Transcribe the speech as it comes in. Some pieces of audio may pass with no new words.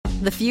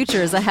The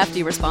future is a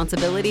hefty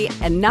responsibility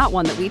and not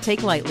one that we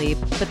take lightly.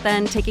 But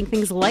then taking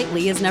things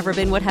lightly has never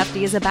been what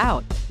Hefty is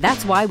about.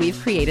 That's why we've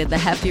created the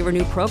Hefty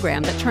Renew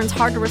program that turns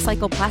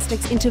hard-to-recycle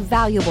plastics into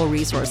valuable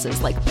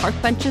resources like park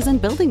benches and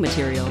building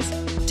materials.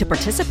 To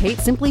participate,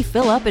 simply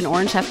fill up an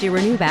orange Hefty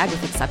Renew bag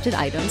with accepted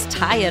items,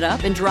 tie it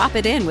up, and drop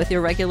it in with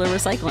your regular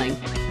recycling.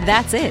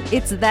 That's it.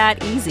 It's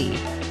that easy.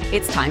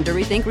 It's time to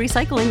rethink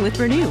recycling with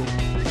Renew.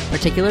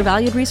 Particular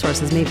valued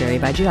resources may vary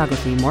by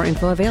geography. More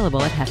info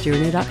available at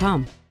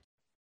heftyrenew.com.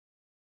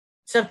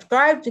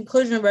 Subscribe to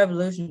Inclusion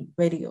Revolution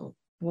Radio,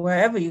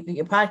 wherever you get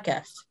your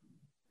podcasts.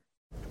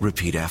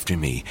 Repeat after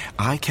me.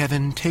 I,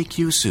 Kevin, take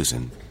you,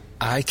 Susan.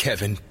 I,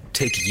 Kevin,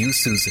 take you,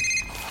 Susan.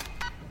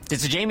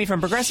 It's Jamie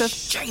from Progressive.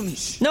 Jamie!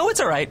 No, it's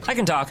all right. I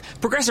can talk.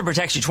 Progressive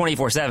protects you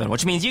 24/7,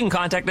 which means you can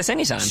contact us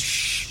anytime.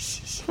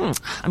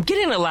 I'm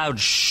getting a loud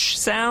shh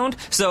sound,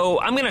 so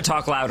I'm going to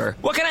talk louder.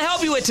 What can I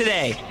help you with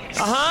today?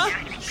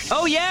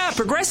 Oh, yeah,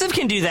 Progressive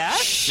can do that.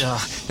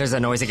 Ugh, there's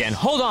that noise again.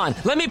 Hold on.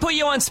 Let me put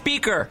you on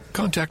speaker.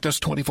 Contact us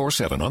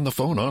 24/7 on the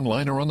phone,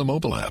 online, or on the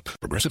mobile app.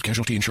 Progressive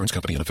Casualty Insurance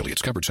Company and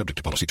affiliates. Covered subject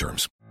to policy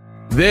terms.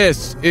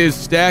 This is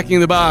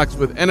Stacking the Box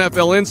with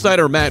NFL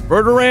insider Matt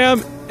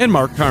Verderame and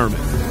Mark Carman.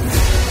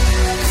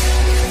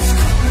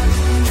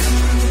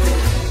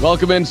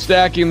 Welcome in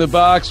Stacking the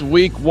Box,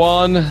 week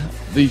one,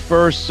 the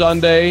first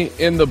Sunday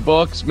in the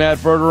books. Matt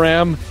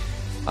Verderame,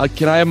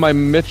 can I have my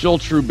Mitchell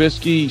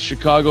Trubisky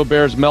Chicago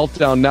Bears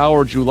meltdown now, or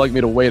would you like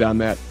me to wait on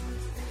that?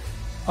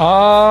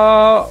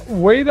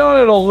 Wait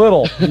on it a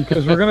little,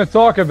 because we're going to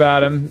talk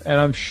about him, and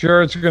I'm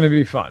sure it's going to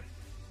be fun.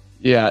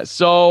 Yeah,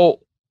 so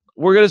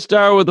we're going to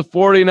start with the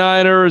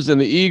 49ers and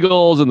the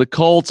Eagles and the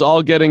Colts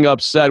all getting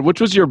upset.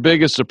 Which was your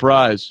biggest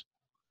surprise?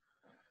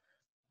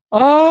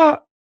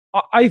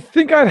 I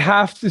think I'd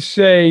have to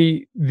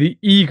say the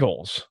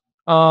Eagles.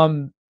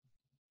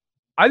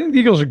 I think the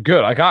Eagles are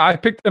good. Like I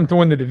picked them to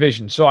win the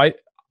division, so I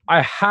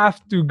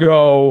have to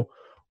go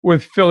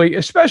with Philly,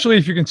 especially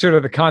if you consider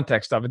the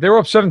context of it. They were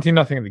up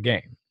 17-0 in the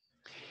game.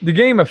 The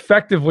game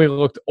effectively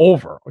looked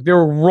over. They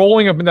were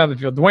rolling up and down the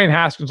field. Dwayne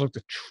Haskins looked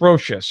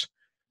atrocious.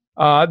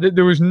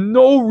 There was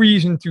no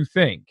reason to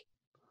think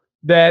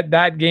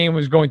that game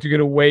was going to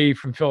get away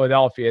from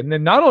Philadelphia. And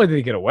then not only did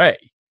it get away,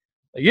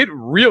 like it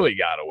really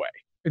got away.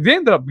 They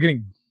ended up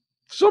getting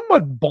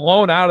somewhat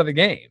blown out of the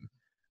game.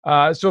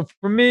 So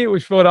for me, it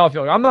was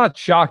Philadelphia. I'm not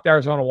shocked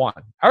Arizona won.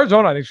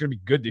 Arizona, I think, is going to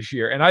be good this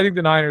year. And I think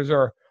the Niners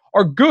are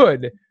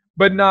good,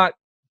 but not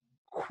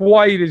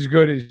quite as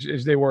good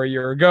as they were a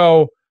year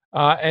ago.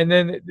 And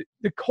then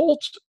the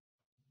Colts,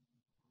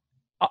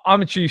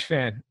 I'm a Chiefs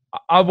fan.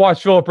 I've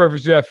watched Philip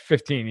Rivers do that for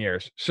 15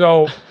 years.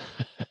 So,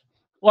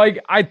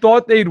 I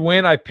thought they'd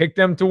win. I picked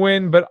them to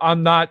win, but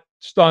I'm not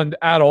stunned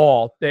at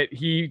all that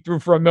he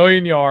threw for 1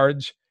 million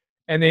yards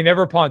and they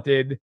never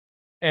punted,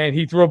 and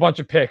he threw a bunch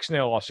of picks and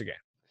they lost again.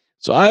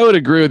 So I would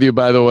agree with you,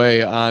 by the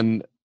way,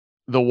 on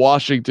the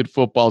Washington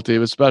football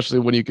team, especially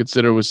when you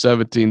consider it was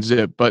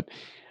 17-zip. But,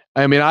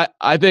 I mean,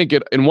 I think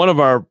in one of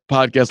our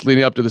podcasts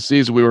leading up to the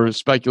season, we were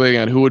speculating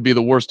on who would be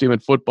the worst team in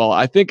football.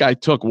 I think I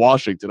took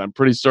Washington. I'm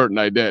pretty certain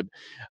I did.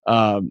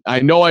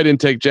 I know I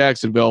didn't take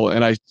Jacksonville,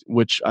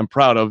 which I'm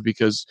proud of,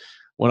 because I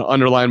want to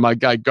underline my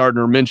guy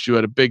Gardner Minshew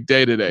had a big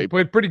day today. He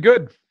played pretty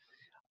good.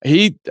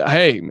 He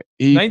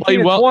 19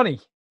 played well. 20.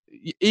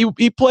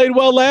 He played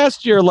well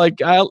last year.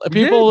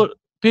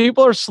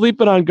 People are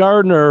sleeping on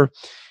Gardner.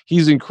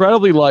 He's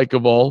incredibly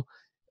likable,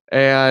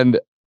 and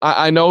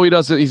I know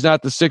he's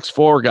not the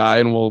 6'4" guy,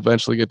 and we'll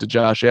eventually get to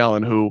Josh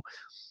Allen, who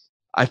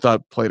I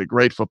thought played a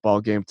great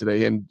football game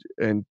today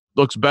and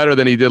looks better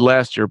than he did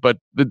last year. But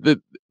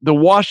the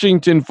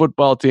Washington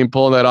football team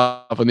pulling that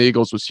off on the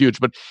Eagles was huge.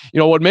 But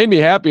what made me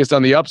happiest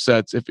on the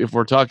upsets, if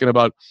we're talking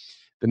about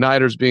the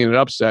Niners being an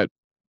upset,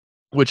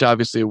 which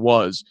obviously it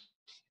was,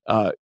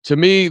 to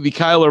me, the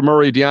Kyler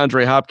Murray,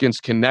 DeAndre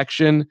Hopkins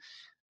connection,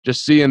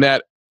 just seeing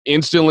that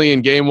instantly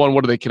in game one,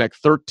 what do they connect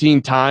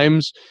 13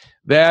 times?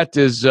 That's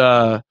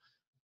a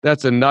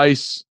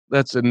nice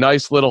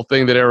little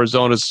thing that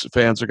Arizona's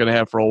fans are going to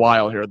have for a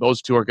while here.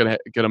 Those two are going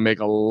to make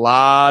a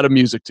lot of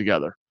music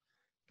together.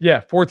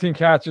 Yeah, 14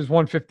 catches,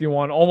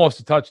 151, almost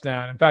a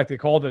touchdown. In fact, they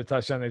called it a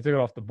touchdown. They took it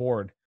off the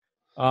board.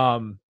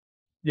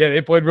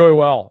 They played really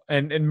well.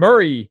 And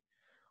Murray,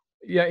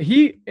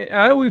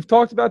 I know we've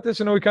talked about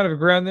this. I know we kind of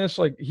agree on this.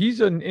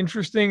 He's an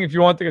interesting, if you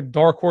want to take a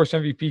dark horse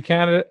MVP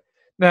candidate.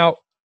 Now,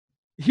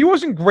 he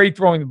wasn't great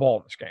throwing the ball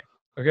in this game.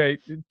 Okay,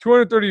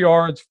 230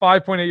 yards,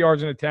 5.8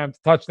 yards an attempt,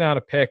 touchdown,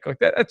 a pick.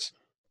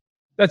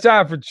 That's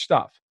average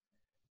stuff.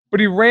 But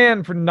he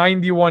ran for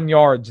 91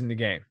 yards in the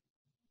game.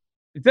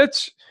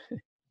 That's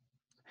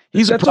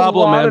a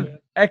problem, a lot man. of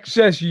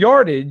excess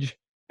yardage,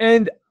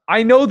 and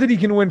I know that he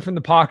can win from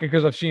the pocket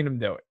because I've seen him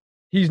do it.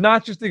 He's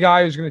not just the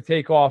guy who's going to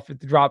take off at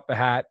the drop of a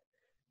hat.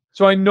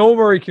 So I know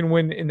where he can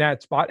win in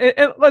that spot.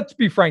 And let's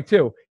be frank,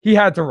 too. He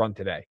had to run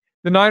today.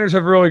 The Niners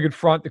have a really good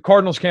front. The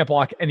Cardinals can't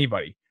block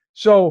anybody.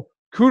 So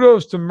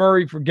kudos to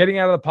Murray for getting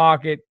out of the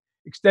pocket,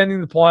 extending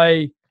the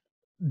play.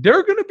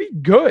 They're going to be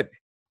good.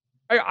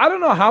 I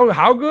don't know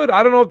how good.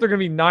 I don't know if they're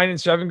going to be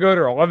 9-7 good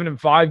or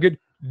 11-5 good.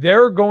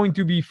 They're going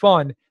to be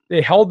fun.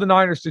 They held the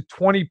Niners to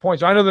 20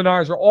 points. I know the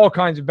Niners are all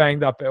kinds of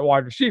banged up at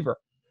wide receiver,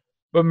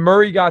 but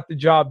Murray got the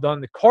job done.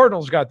 The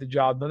Cardinals got the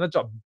job done. That's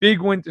a big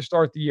win to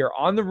start the year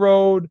on the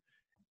road,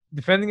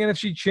 defending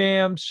NFC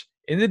champs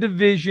in the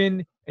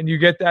division, and you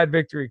get that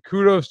victory.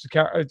 Kudos to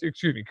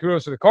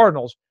the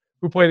Cardinals,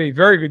 who played a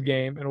very good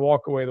game and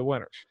walk away the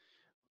winners.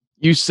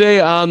 You say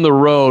on the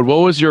road. What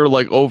was your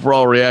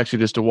overall reaction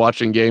just to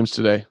watching games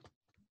today?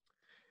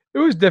 It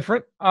was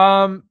different.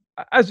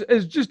 As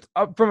just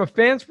from a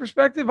fan's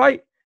perspective, I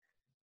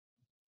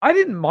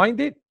didn't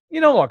mind it.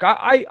 Look,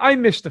 I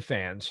miss the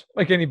fans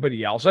like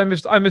anybody else. I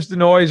miss the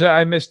noise.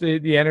 I miss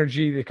the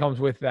energy that comes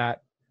with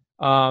that.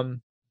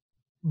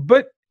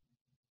 But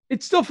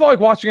it still felt like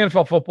watching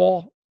NFL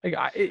football.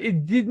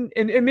 It didn't,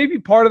 and maybe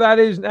part of that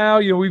is now,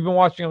 we've been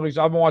watching, at least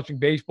I've been watching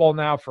baseball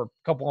now for a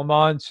couple of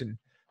months and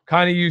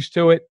kind of used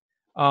to it.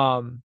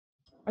 I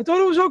thought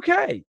it was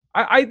okay.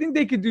 I think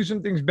they could do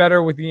some things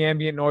better with the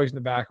ambient noise in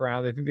the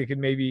background. I think they could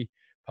maybe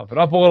pump it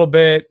up a little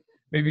bit,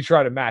 maybe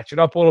try to match it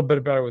up a little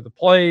bit better with the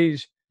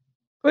plays.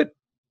 But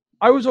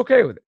I was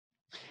okay with it.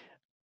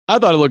 I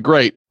thought it looked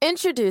great.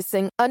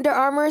 Introducing Under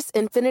Armour's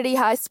Infinity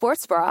High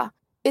Sports Bra.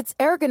 Its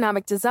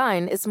ergonomic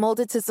design is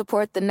molded to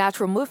support the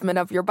natural movement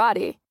of your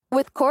body.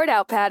 With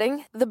cord-out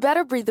padding, the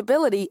better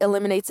breathability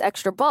eliminates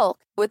extra bulk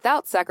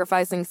without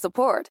sacrificing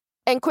support.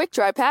 And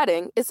quick-dry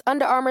padding is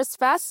Under Armour's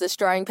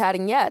fastest-drying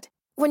padding yet.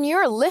 When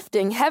you're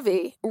lifting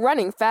heavy,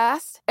 running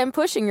fast, and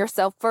pushing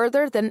yourself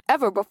further than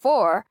ever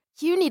before,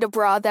 you need a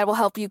bra that will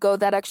help you go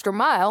that extra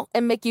mile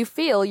and make you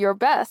feel your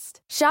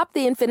best. Shop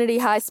the Infinity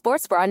High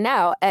Sports Bra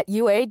now at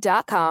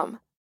UA.com.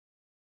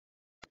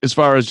 As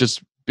far as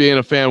just being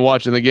a fan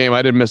watching the game,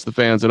 I didn't miss the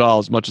fans at all,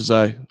 as much as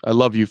I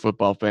love you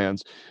football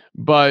fans.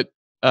 But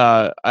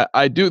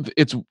I do.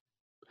 It's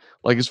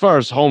like, as far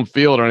as home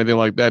field or anything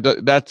like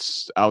that,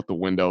 that's out the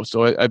window.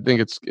 So I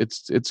think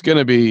it's going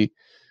to be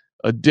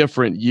a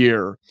different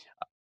year.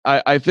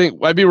 I think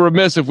I'd be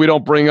remiss if we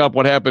don't bring up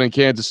what happened in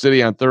Kansas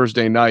City on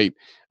Thursday night.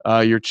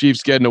 Your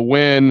Chiefs getting a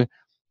win,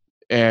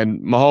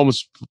 and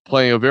Mahomes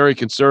playing a very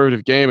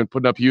conservative game and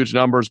putting up huge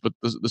numbers. But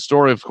the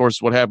story, of course,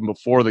 is what happened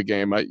before the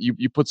game.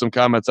 You put some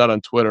comments out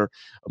on Twitter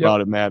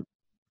about it, Matt.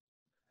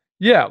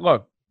 Yeah,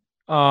 look,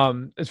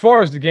 as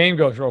far as the game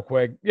goes, real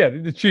quick,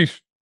 the Chiefs,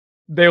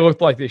 they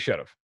looked like they should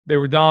have. They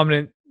were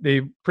dominant.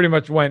 They pretty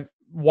much went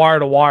wire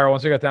to wire.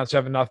 Once they got down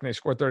 7-0, they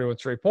scored 31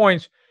 straight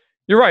points.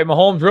 You're right,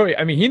 Mahomes really,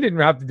 he didn't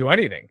have to do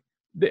anything.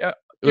 It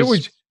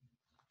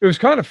was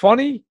kind of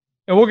funny,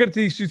 and we'll get to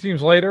these two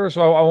teams later,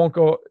 so I won't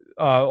go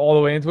all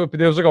the way into it, but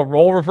there was like a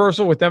role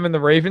reversal with them and the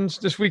Ravens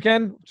this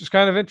weekend, which is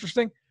kind of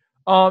interesting.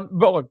 But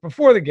look,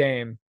 before the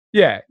game,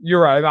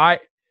 you're right.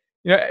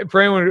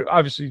 For anyone who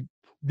obviously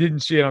didn't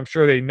see it, I'm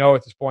sure they know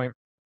at this point,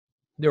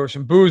 there was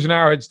some boos in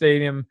Arrowhead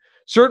Stadium.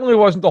 Certainly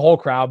wasn't the whole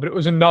crowd, but it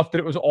was enough that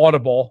it was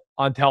audible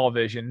on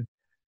television.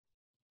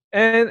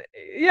 And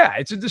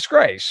it's a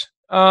disgrace.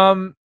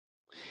 I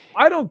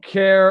don't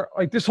care.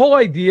 Like, this whole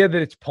idea that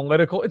it's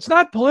political, it's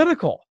not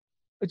political.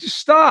 Just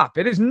stop.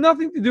 It has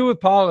nothing to do with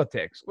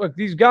politics. Look,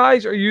 these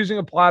guys are using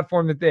a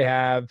platform that they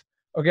have.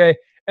 Okay.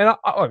 And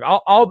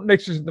I'll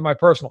mix this into my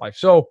personal life.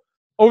 So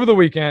over the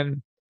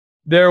weekend,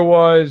 there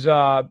was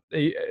a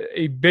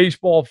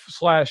baseball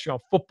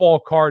 / football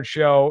card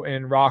show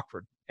in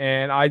Rockford,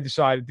 and I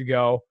decided to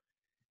go.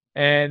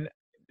 And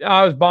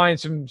I was buying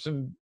some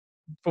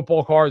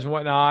football cards and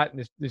whatnot.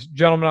 And this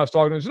gentleman I was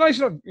talking to was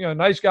a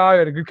nice guy. I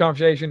had a good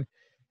conversation,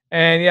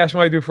 and he asked me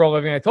what I do for a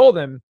living. I told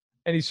him,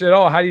 and he said,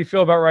 "Oh, how do you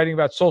feel about writing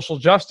about social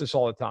justice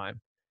all the time?"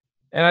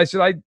 And I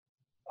said,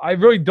 I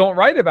really don't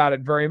write about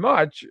it very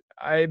much,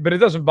 but it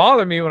doesn't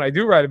bother me when I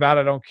do write about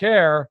it. I don't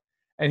care.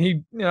 And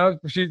he,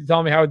 proceeded to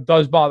tell me how it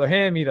does bother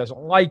him. He doesn't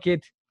like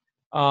it.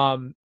 We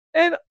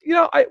had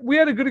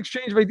a good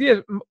exchange of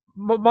ideas.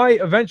 My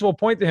eventual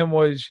point to him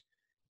was,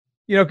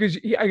 because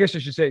I guess I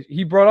should say,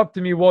 he brought up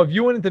to me, well, if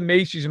you went into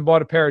Macy's and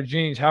bought a pair of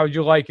jeans, how would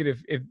you like it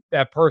if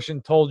that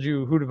person told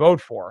you who to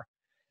vote for?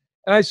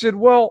 And I said,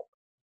 well,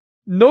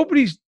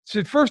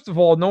 first of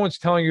all, no one's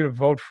telling you to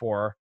vote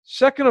for.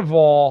 Second of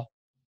all,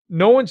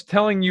 no one's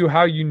telling you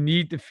how you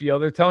need to feel.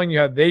 They're telling you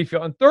how they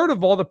feel. And third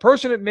of all, the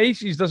person at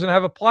Macy's doesn't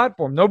have a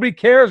platform. Nobody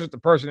cares what the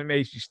person at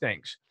Macy's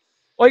thinks.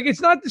 Like,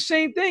 it's not the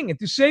same thing. And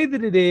to say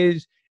that it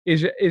is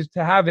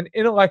to have an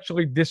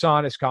intellectually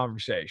dishonest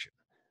conversation.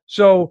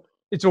 So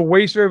it's a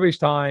waste of everybody's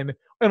time.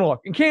 And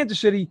look, in Kansas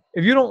City,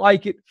 if you don't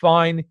like it,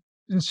 fine,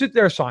 and sit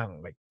there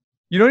silently.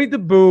 You don't need to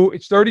boo.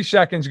 It's 30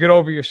 seconds. Get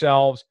over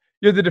yourselves.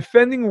 You're the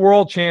defending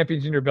world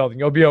champions in your building.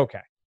 You'll be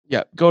okay.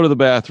 Yeah, go to the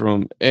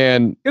bathroom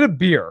and get a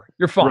beer.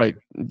 You're fine.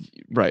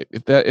 Right.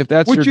 If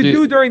that's what you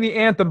do during the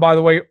anthem, by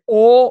the way,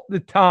 all the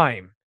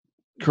time.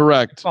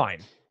 Correct.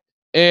 Fine.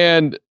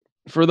 And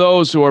for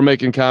those who are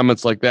making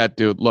comments like that,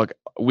 dude, look,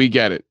 we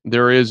get it.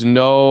 There is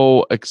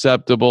no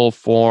acceptable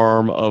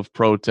form of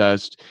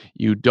protest.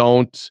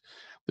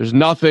 There's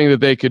nothing that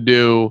they could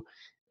do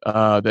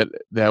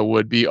that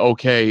would be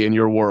okay in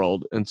your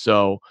world. And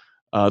so,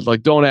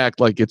 don't act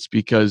like it's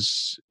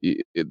because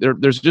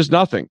there's just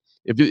nothing.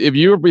 if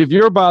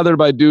you're bothered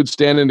by dudes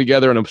standing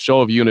together in a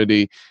show of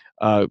unity,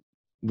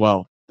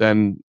 well,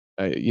 then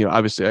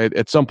obviously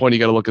at some point you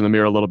got to look in the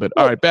mirror a little bit.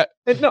 All right, bet.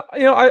 No,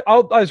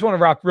 I just want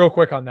to wrap real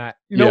quick on that.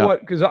 You know what?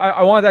 Because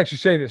I wanted to actually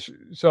say this.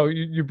 So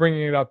you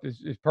bringing it up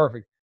is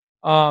perfect.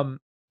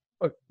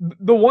 Look,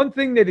 the one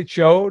thing that it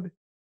showed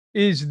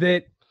is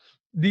that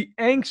the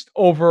angst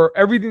over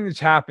everything that's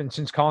happened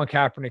since Colin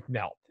Kaepernick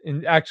knelt,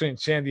 in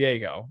San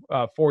Diego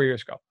 4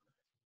 years ago.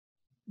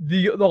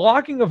 The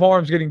locking of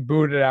arms getting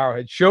booed at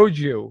Arrowhead showed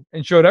you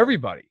and showed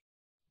everybody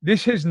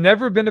this has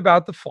never been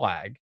about the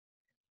flag.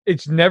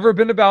 It's never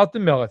been about the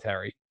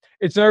military.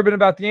 It's never been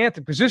about the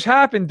anthem, because this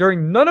happened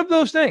during none of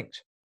those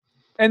things,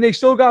 and they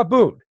still got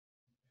booed.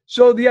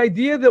 So the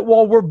idea that,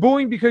 well, we're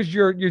booing because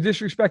you're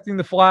disrespecting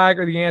the flag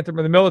or the anthem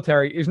or the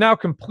military is now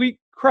complete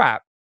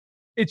crap.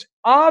 It's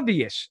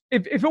obvious.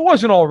 If it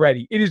wasn't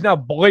already, it is now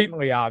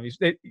blatantly obvious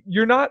that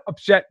you're not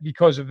upset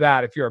because of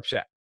that. If you're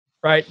upset,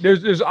 right?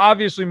 There's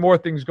obviously more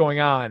things going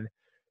on.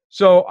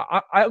 So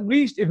at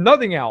least, if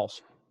nothing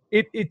else,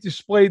 it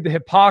displayed the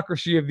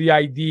hypocrisy of the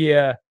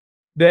idea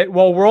that,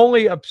 well, we're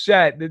only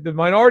upset, the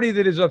minority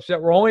that is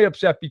upset, we're only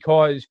upset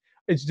because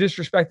it's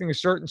disrespecting a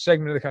certain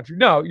segment of the country.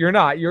 No, you're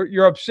not.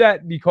 You're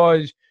upset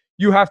because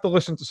you have to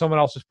listen to someone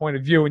else's point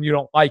of view and you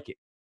don't like it.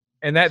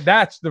 And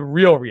that's the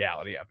real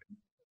reality of it.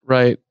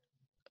 Right.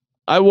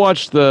 I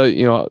watched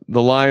the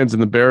Lions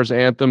and the Bears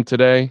anthem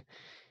today,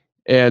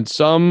 and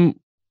some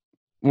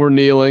were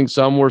kneeling,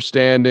 some were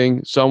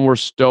standing, some were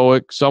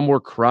stoic, some were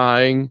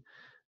crying.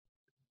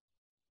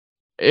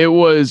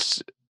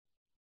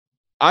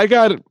 I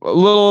got a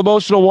little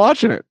emotional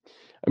watching it.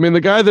 I mean,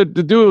 the guy the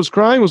dude who was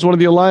crying was one of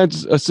the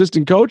Alliance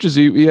assistant coaches.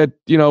 He had,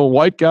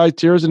 white guy,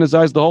 tears in his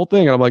eyes, the whole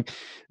thing. And I'm like,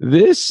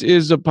 this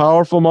is a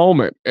powerful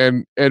moment.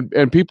 And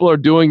people are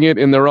doing it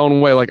in their own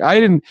way. Like,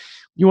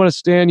 you want to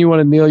stand, you want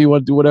to kneel, you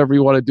want to do whatever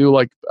you want to do.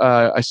 Like,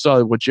 I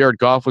saw what Jared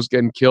Goff was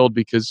getting killed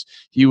because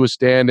he was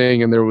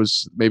standing and there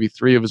was maybe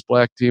 3 of his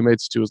black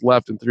teammates to his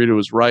left and 3 to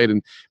his right.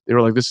 And they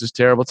were like, this is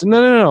terrible. It's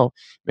no,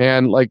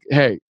 man. Like,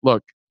 hey,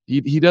 look,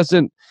 he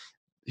doesn't,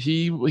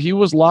 he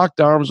was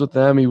locked arms with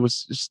them. He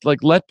was just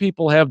like, let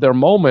people have their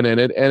moment in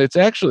it. And it's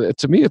actually,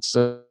 to me, it's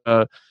I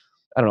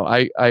don't know.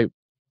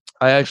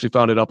 I actually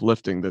found it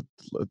uplifting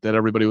that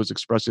everybody was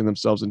expressing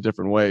themselves in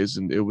different ways.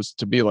 And it was,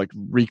 to me, like,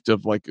 reeked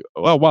of like,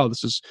 oh, wow,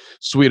 this is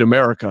sweet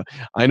America.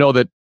 I know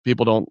that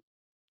people don't,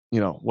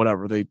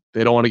 whatever, they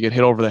don't want to get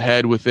hit over the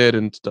head with it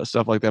and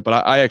stuff like that.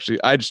 But I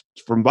just,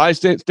 from my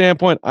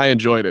standpoint, I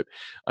enjoyed it.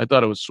 I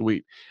thought it was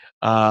sweet.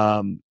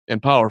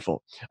 And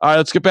powerful. All right,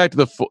 let's get back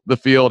to the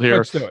field here.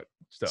 Let's do it.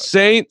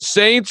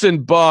 Saints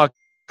and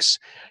Bucks.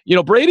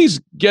 Brady's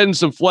getting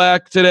some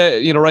flack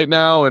today, right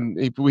now,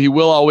 and he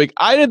will all week.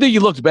 I didn't think he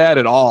looked bad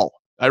at all.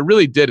 I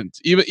really didn't.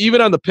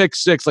 Even on the pick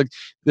six, like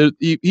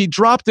he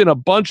dropped in a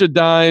bunch of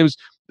dimes.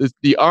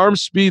 The arm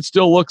speed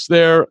still looks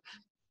there.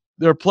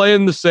 They're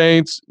playing the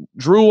Saints.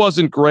 Drew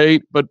wasn't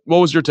great, but what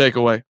was your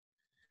takeaway?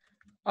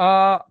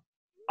 I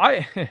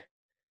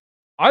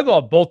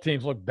thought both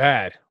teams looked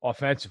bad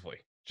offensively,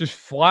 just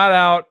flat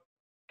out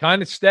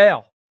kind of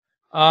stale.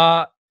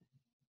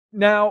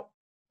 Now,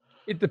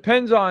 it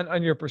depends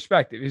on your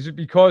perspective. Is it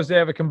because they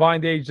have a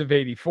combined age of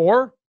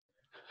 84,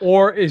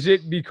 or is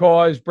it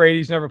because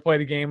Brady's never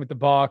played a game with the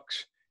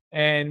Bucs,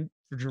 and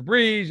Drew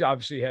Brees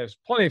obviously has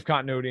plenty of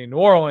continuity in New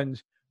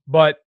Orleans,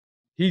 but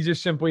he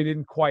just simply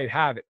didn't quite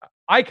have it.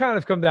 I kind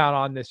of come down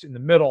on this in the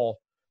middle,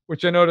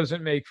 which I know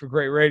doesn't make for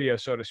great radio,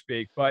 so to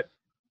speak, but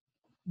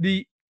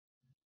the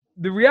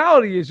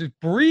reality is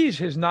Brees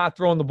has not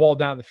thrown the ball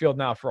down the field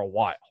now for a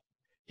while.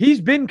 He's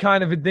been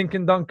kind of a dink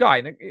and dunk guy.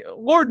 And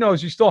Lord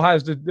knows he still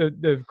has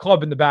the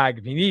club in the bag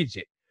if he needs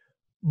it.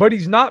 But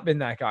he's not been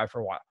that guy for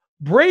a while.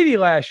 Brady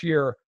last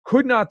year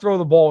could not throw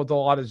the ball with a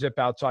lot of zip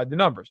outside the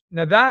numbers.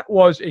 Now, that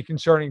was a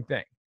concerning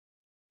thing.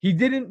 He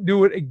didn't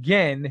do it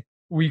again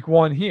week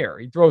 1 here.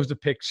 He throws the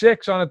pick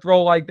 6 on a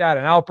throw like that,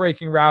 an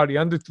outbreaking route. He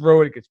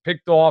underthrew it. It gets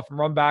picked off and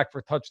run back for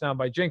a touchdown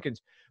by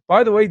Jenkins.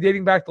 By the way,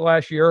 dating back to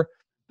last year,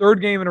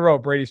 3rd game in a row,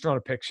 Brady's thrown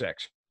a pick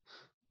 6.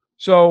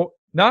 So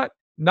not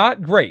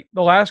great.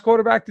 The last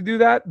quarterback to do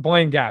that,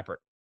 Blaine Gabbert.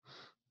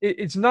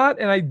 It's not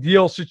an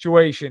ideal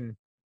situation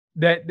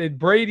that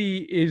Brady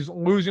is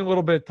losing a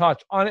little bit of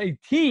touch on a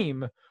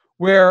team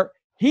where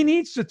he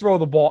needs to throw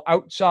the ball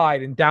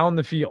outside and down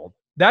the field.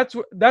 That's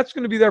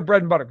going to be their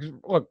bread and butter. Because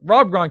look,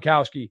 Rob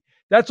Gronkowski,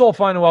 that's all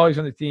fine and well. He's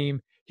on the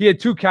team. He had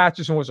 2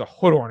 catches and was a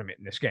hood ornament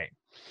in this game.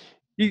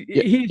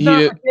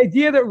 The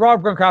idea that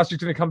Rob Gronkowski is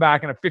going to come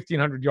back and have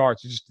 1,500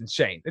 yards is just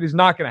insane. It is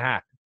not going to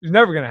happen. It's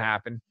never going to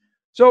happen.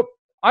 So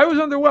I was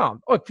underwhelmed.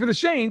 Look, for the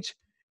Saints,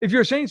 if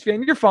you're a Saints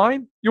fan, you're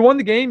fine. You won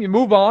the game. You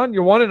move on.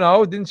 You're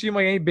 1-0. It didn't seem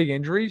like any big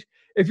injuries.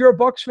 If you're a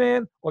Bucs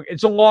fan, look,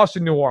 it's a loss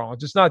in New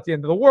Orleans. It's not the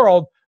end of the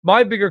world.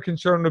 My bigger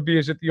concern would be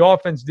is that the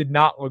offense did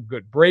not look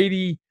good.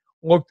 Brady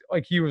looked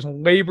like he was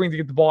laboring to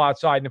get the ball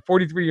outside. And at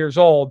 43 years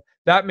old,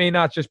 that may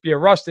not just be a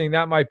rusting.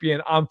 That might be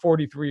an I'm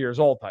 43 years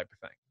old type of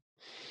thing.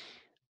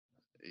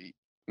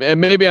 And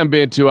maybe I'm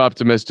being too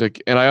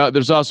optimistic. And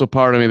there's also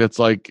part of me that's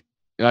like,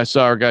 And I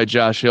saw our guy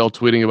Josh Hill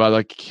tweeting about,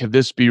 like, can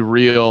this be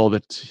real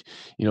that,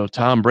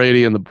 Tom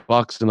Brady and the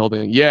Bucks and the whole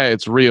thing? Yeah,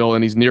 it's real,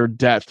 and he's near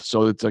death.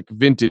 So it's like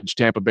vintage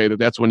Tampa Bay,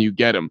 that's when you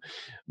get him.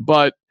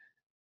 But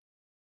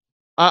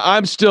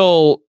I'm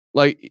still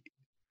like,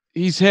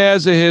 he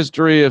has a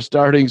history of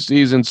starting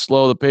seasons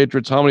slow. The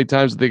Patriots, how many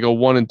times did they go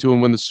 1-2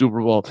 and win the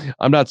Super Bowl?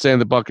 I'm not saying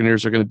the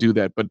Buccaneers are going to do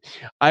that, but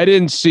I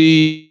didn't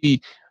see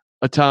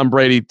a Tom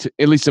Brady,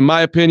 at least in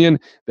my opinion,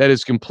 that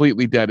is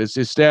completely dead. His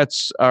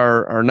stats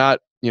are not,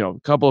 a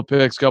couple of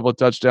picks, couple of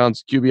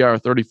touchdowns,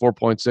 QBR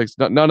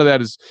 34.6. None of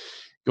that is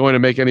going to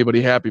make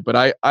anybody happy.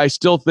 But I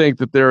still think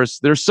that there's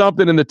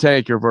something in the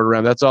tank here,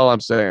 Verderame. That's all I'm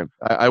saying.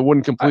 I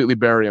wouldn't completely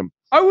bury him.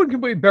 I wouldn't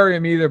completely bury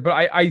him either, but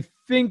I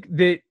think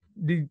that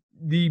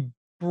the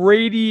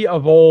Brady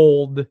of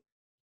old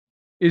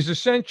is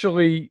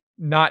essentially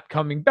not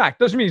coming back.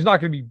 Doesn't mean he's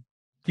not going to be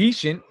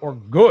decent or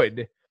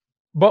good,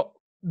 but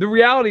the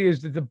reality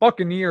is that the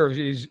Buccaneers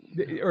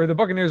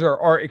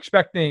are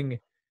expecting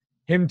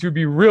him to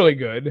be really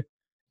good,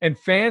 and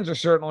fans are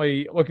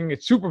certainly looking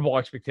at Super Bowl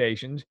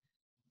expectations.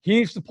 He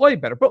needs to play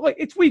better, but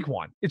it's week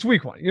one. It's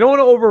week one. You don't want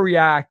to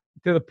overreact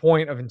to the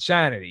point of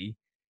insanity.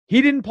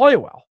 He didn't play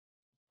well.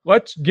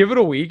 Let's give it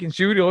a week and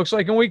see what he looks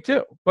like in week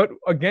 2. But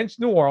against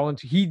New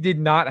Orleans, he did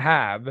not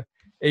have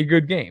a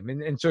good game.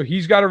 And so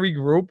he's got to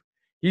regroup.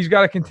 He's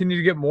got to continue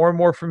to get more and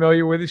more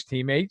familiar with his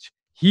teammates.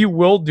 He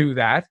will do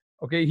that.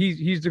 Okay,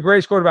 he's the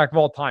greatest quarterback of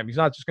all time. He's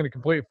not just going to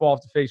completely fall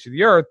off the face of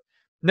the earth.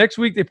 Next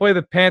week, they play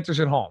the Panthers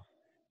at home.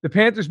 The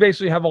Panthers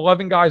basically have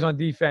 11 guys on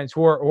defense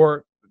who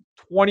are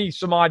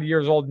 20-some-odd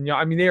years old and young.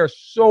 I mean, they are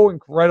so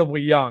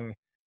incredibly young.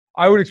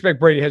 I would expect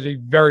Brady has a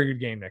very good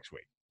game next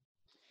week.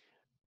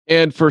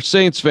 And for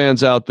Saints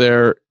fans out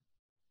there,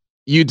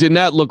 you did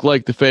not look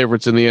like the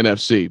favorites in the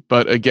NFC.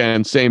 But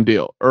again, same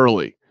deal,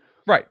 early.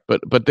 Right.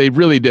 But they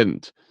really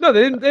didn't. No,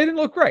 they didn't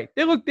look great.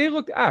 They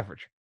looked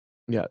average.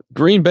 Yeah.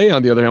 Green Bay,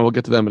 on the other hand, we'll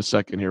get to them in a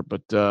second here,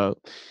 but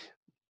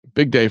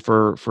big day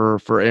for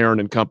Aaron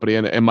and company,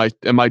 and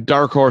my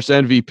dark horse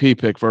MVP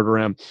pick for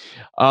Verderame.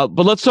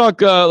 But let's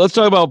talk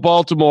about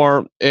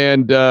Baltimore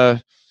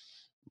and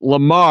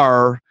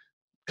Lamar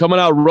coming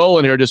out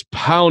rolling here, just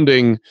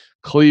pounding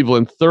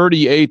Cleveland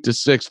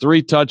 38-6,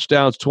 3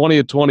 touchdowns,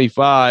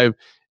 20-25,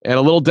 and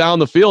a little down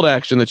the field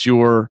action that you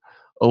were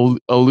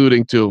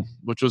alluding to,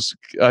 which was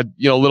a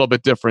little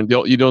bit different.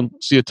 You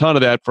don't see a ton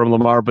of that from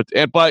Lamar, but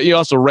he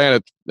also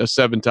ran it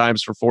 7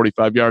 times for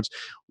 45 yards,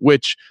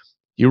 which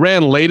he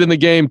ran late in the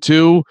game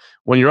too.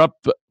 When you're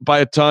up by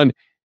a ton,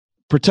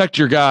 protect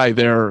your guy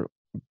there.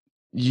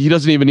 He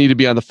doesn't even need to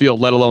be on the field,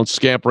 let alone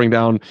scampering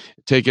down,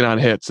 taking on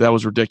hits. That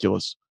was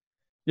ridiculous.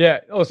 Yeah,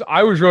 listen,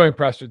 I was really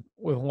impressed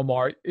with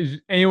Lamar.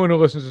 Anyone who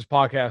listens to this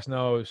podcast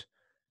knows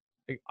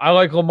I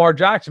like Lamar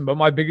Jackson, but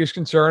my biggest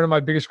concern and my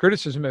biggest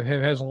criticism of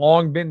him has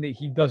long been that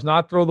he does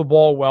not throw the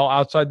ball well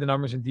outside the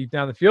numbers and deep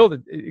down the field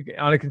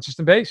on a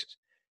consistent basis.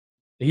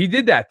 He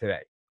did that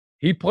today.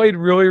 He played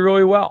really,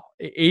 really well.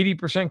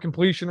 80%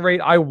 completion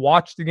rate. I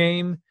watched the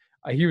game.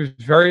 He was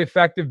very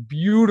effective.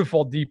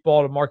 Beautiful deep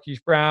ball to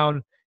Marquise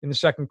Brown in the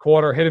second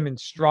quarter. Hit him in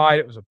stride.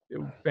 It was a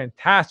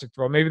fantastic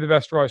throw. Maybe the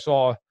best throw I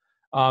saw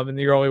in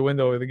the early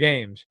window of the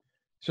games.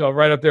 So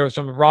right up there with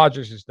some of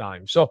Rodgers'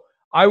 dimes. So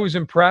I was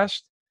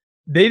impressed.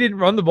 They didn't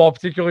run the ball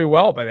particularly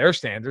well by their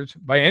standards,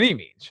 by any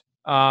means.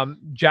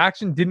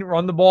 Jackson didn't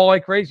run the ball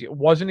like crazy. It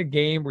wasn't a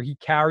game where he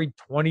carried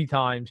 20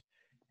 times.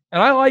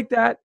 And I like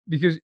that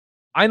because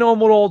I know I'm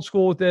a little old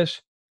school with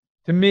this.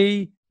 To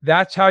me,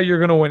 that's how you're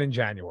going to win in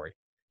January.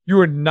 You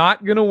are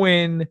not going to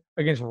win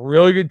against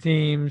really good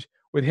teams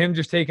with him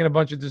just taking a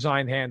bunch of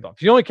designed handoffs.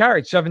 He only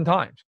carried 7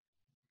 times.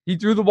 He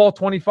threw the ball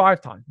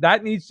 25 times.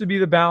 That needs to be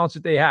the balance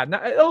that they had.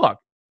 Now, look,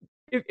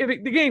 if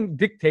the game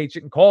dictates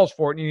it and calls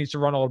for it and he needs to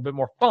run a little bit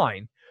more,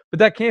 fine. But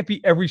that can't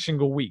be every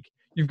single week.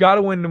 You've got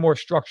to win in a more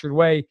structured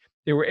way.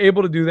 They were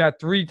able to do that.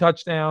 3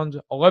 touchdowns,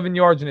 11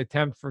 yards an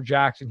attempt for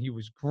Jackson. He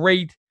was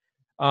great.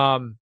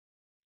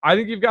 I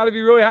think you've got to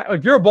be really –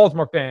 if you're a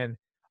Baltimore fan,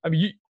 I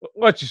mean,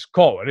 let's just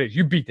call it what it is.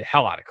 You beat the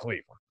hell out of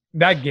Cleveland.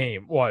 That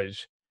game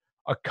was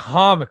a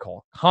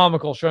comical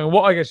showing.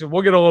 Well, like I said,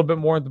 we'll get a little bit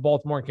more into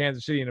Baltimore and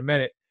Kansas City in a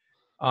minute.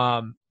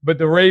 But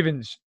the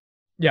Ravens,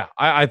 yeah,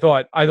 I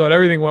thought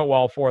everything went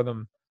well for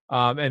them.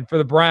 And for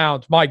the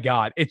Browns, my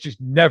God, it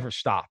just never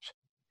stops.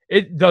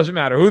 It doesn't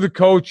matter who the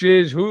coach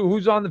is,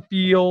 who's on the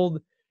field.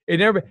 It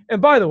never.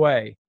 And by the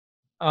way,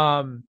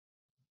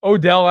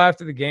 Odell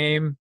after the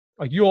game,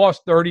 like you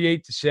lost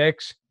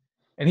 38-6,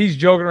 and he's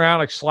joking around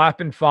like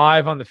slapping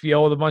 5 on the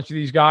field with a bunch of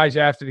these guys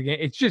after the game.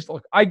 It's just,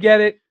 look, I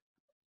get it.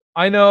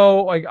 I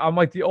know, like I'm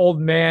like the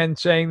old man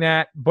saying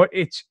that, but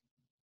it's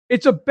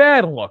a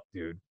bad look,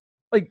 dude.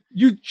 Like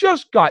you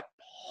just got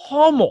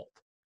pummeled.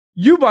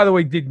 You, by the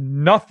way, did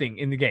nothing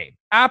in the game.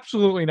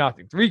 Absolutely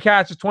nothing. 3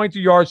 catches, 22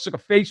 yards, took a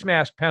face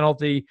mask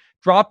penalty,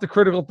 dropped the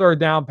critical 3rd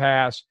down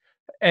pass,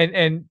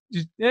 and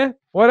just,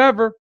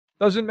 whatever.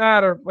 Doesn't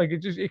matter. Like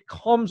it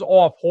comes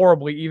off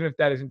horribly, even if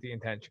that isn't the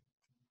intention.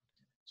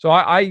 So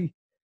I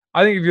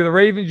think if you're the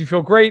Ravens, you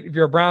feel great. If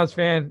you're a Browns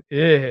fan,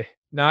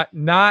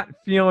 Not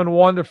feeling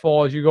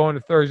wonderful as you go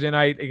into Thursday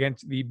night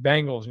against the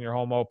Bengals in your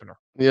home opener.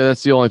 Yeah,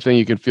 that's the only thing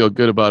you can feel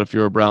good about if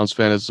you're a Browns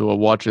fan is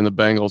watching the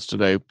Bengals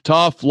today.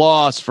 Tough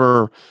loss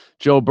for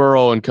Joe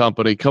Burrow and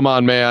company. Come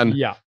on, man.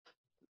 Yeah.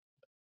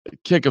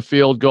 Kick a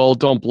field goal.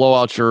 Don't blow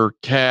out your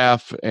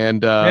calf.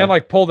 And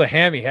man, pulled a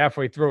hammy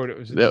halfway through it. It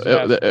was a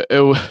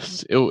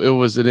disaster. It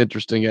was an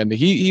interesting ending.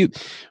 He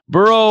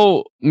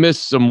Burrow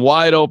missed some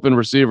wide open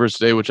receivers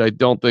today, which I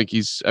don't think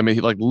he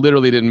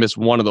literally didn't miss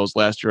one of those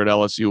last year at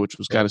LSU, which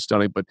was kind of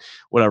stunning. But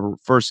whatever,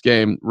 first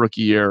game,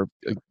 rookie year,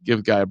 give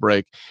the guy a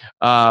break.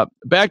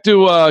 Back to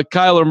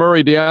Kyler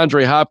Murray,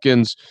 DeAndre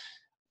Hopkins.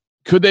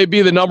 Could they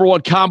be the number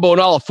one combo in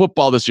all of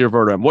football this year,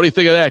 Verdum? What do you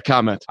think of that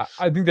comment?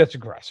 I think that's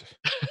aggressive.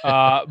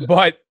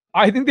 But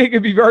I think they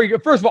could be very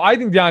good. First of all, I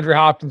think DeAndre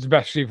Hopkins is the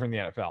best receiver in the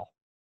NFL.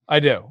 I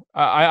do.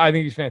 I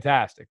think he's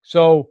fantastic.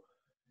 So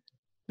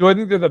do I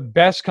think they're the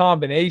best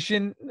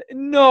combination?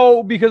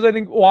 No, because I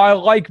think I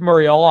like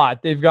Murray a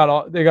lot. They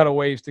got a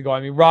ways to go.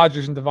 I mean,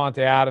 Rodgers and Devontae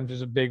Adams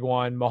is a big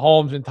one.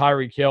 Mahomes and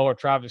Tyreek Hill or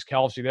Travis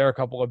Kelce, they're a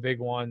couple of big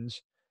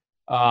ones.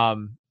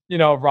 If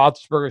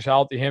Roethlisberger's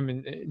healthy, him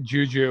and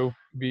Juju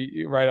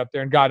be right up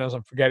there. And God knows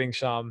I'm forgetting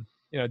some,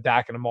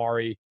 Dak and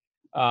Amari.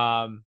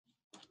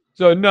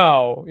 So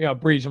no,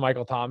 Breeze and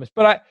Michael Thomas.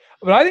 But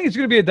I think it's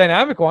going to be a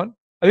dynamic one.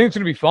 I think it's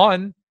going to be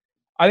fun.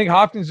 I think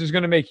Hopkins is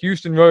going to make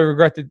Houston really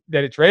regret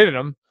that it traded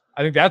him.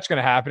 I think that's going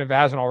to happen if it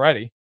hasn't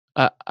already.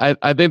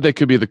 I think that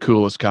could be the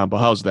coolest combo.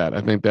 How's that?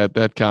 I think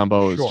that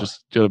combo is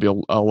just going to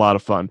be a lot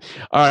of fun.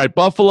 All right,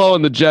 Buffalo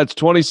and the Jets,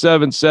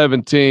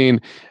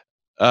 27-17.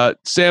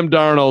 Sam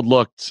Darnold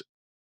looked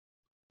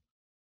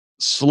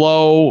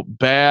slow,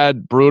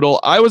 bad, brutal.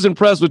 I was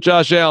impressed with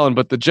Josh Allen,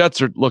 but the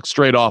Jets look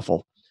straight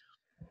awful.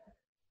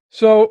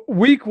 So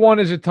week one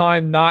is a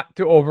time not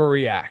to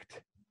overreact.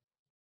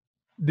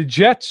 The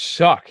Jets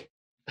suck.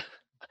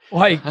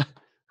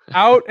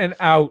 Out and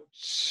out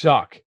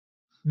suck.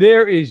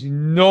 There is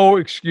no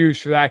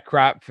excuse for that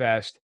crap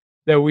fest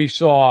that we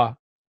saw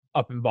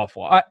up in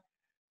Buffalo.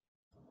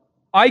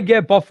 I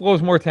get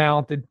Buffalo's more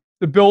talented.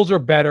 The Bills are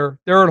better.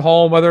 They're at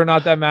home, whether or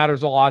not that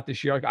matters a lot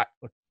this year.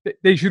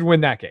 They should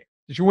win that game.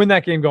 They should win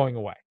that game going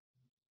away.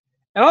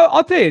 And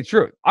I'll tell you the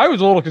truth. I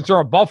was a little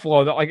concerned with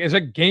Buffalo that, as a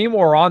game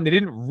wore on, they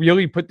didn't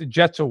really put the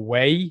Jets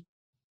away.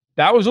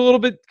 That was a little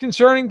bit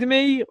concerning to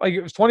me.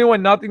 It was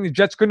 21-0. The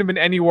Jets couldn't have been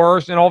any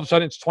worse. And all of a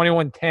sudden, it's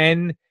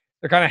 21-10.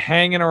 They're kind of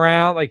hanging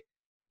around.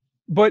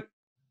 But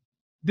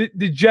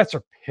the Jets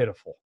are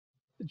pitiful.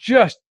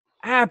 Just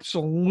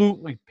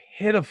absolutely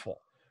pitiful.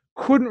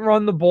 Couldn't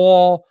run the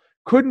ball.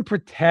 Couldn't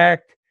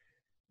protect.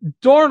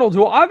 Darnold,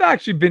 who I've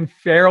actually been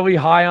fairly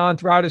high on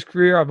throughout his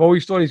career. I've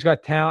always thought he's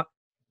got talent.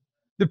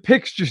 The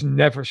picks just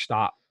never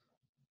stop.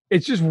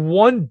 It's just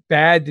one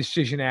bad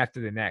decision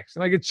after the next.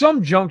 And at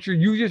some juncture,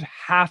 you just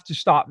have to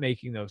stop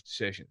making those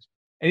decisions.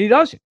 And he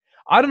doesn't.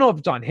 I don't know if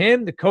it's on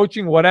him, the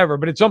coaching, whatever,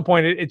 but at some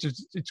point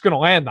it's going to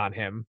land on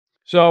him.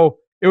 So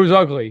it was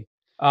ugly.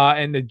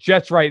 And the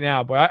Jets right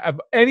now, but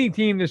any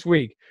team this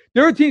week,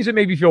 there are teams that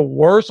maybe feel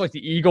worse, like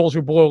the Eagles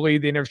who blew a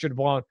lead they never should have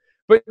blown.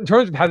 But in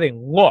terms of how they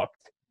looked,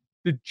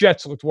 the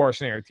Jets looked worse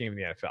than any team in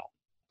the NFL.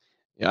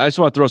 Yeah, I just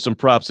want to throw some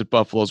props at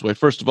Buffalo's way.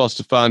 First of all,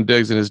 Stephon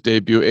Diggs in his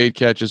debut, 8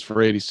 catches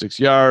for 86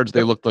 yards.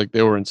 They looked like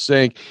they were in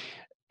sync.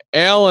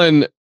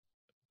 Allen,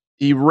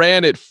 he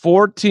ran it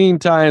 14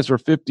 times for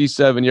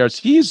 57 yards.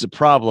 He's a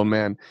problem,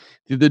 man.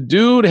 The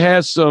dude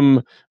has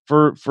some,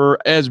 for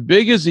as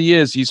big as he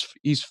is,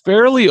 he's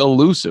fairly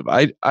elusive.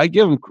 I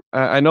give him,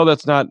 I know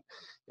that's not,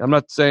 I'm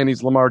not saying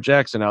he's Lamar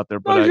Jackson out there,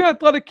 but he's an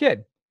athletic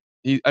kid.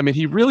 When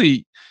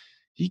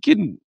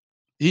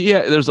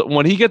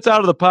he gets out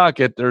of the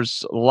pocket,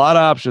 there's a lot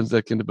of options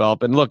that can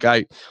develop. And look,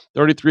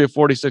 33 of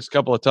 46,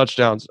 couple of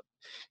touchdowns.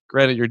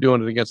 Granted, you're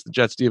doing it against the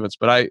Jets defense,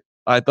 but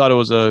I thought it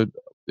was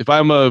if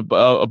I'm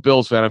a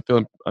Bills fan, I'm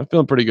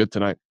feeling pretty good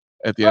tonight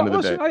at the end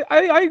of the day.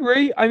 I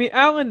agree. I mean,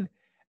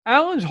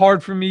 Allen's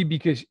hard for me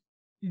because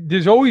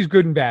there's always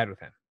good and bad with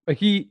him.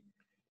 He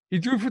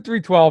threw for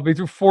 312, but he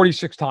threw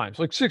 46 times,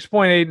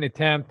 6.8 an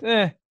attempt.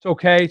 It's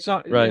okay. It's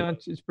not right.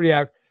 It's pretty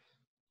average.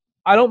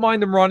 I don't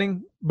mind him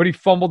running, but he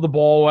fumbled the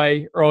ball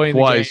away early in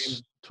the game.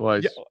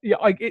 Twice. Yeah,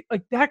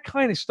 that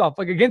kind of stuff.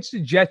 Against the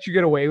Jets, you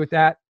get away with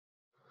that.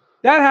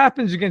 That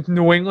happens against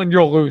New England,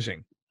 you're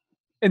losing.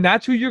 And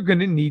that's who you're going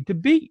to need to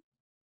beat.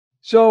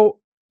 So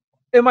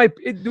do I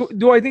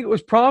think it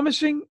was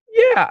promising?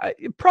 Yeah,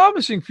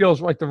 promising feels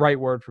like the right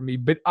word for me,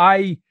 but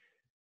I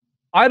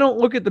don't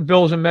look at the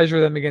Bills and measure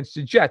them against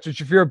the Jets,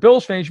 which if you're a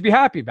Bills fan, you should be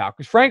happy about,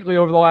 because frankly,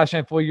 over the last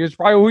handful of years,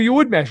 probably who you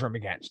would measure them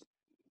against.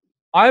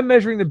 I'm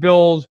measuring the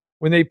Bills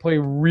when they play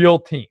real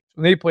teams,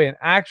 when they play an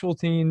actual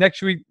team.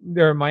 Next week,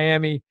 they're in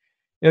Miami.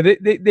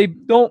 They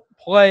don't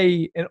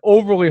play an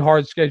overly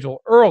hard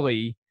schedule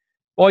early.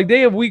 Well,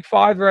 they have week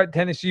 5, they're at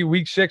Tennessee.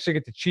 Week 6, they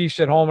get the Chiefs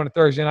at home on a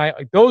Thursday night.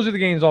 Those are the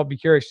games I'll be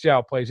curious to see how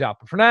it plays out.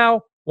 But for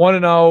now,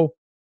 1-0,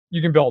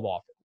 you can build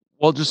off it.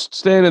 Well, just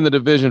staying in the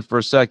division for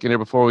a second here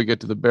before we get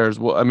to the Bears.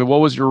 What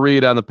was your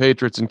read on the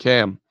Patriots and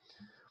Cam?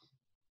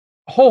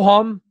 Ho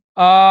hum.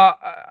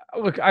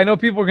 Look, I know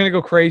people are going to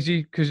go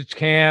crazy because it's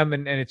Cam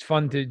and it's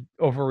fun to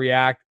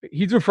overreact.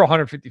 He threw for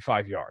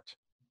 155 yards.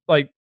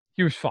 Like,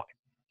 he was fine.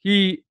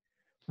 He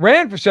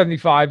ran for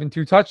 75 and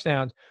 2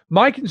 touchdowns.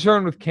 My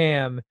concern with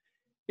Cam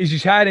is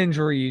he's had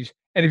injuries,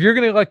 and if you're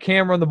going to let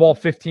Cam run the ball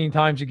 15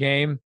 times a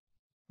game,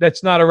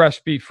 that's not a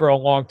recipe for a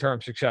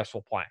long-term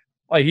successful plan.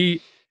 Like,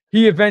 he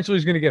eventually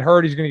is going to get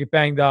hurt. He's going to get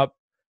banged up.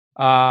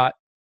 I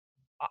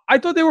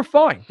thought they were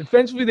fine.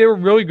 Defensively, they were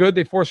really good.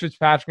 They forced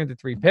Fitzpatrick into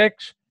 3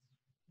 picks.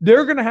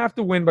 They're going to have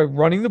to win by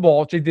running the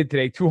ball, which they did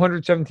today.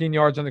 217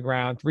 yards on the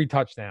ground, 3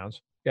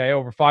 touchdowns, okay,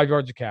 over 5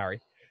 yards a carry.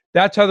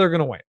 That's how they're going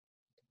to win.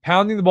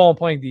 Pounding the ball and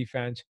playing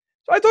defense.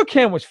 So I thought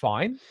Cam was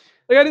fine.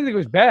 Like, I didn't think it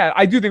was bad.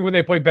 I do think when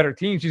they play better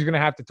teams, he's going to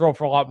have to throw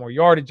for a lot more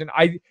yardage.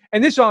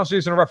 And this honestly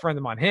isn't a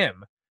referendum on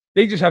him.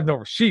 They just have no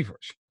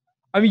receivers.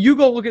 I mean, you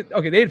go look at,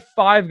 okay, they had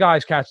 5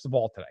 guys catch the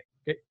ball today.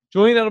 Okay?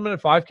 Julian Edelman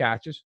had 5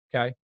 catches,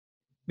 okay?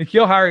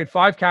 N'Keal Harry had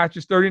 5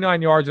 catches,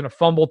 39 yards, and a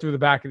fumble through the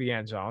back of the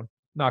end zone.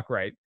 Not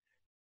great.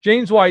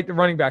 James White, the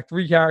running back,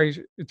 3 catches,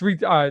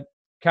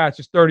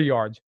 30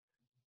 yards.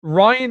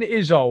 Ryan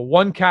Izzo,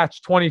 1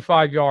 catch,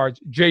 25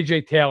 yards.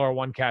 J.J. Taylor,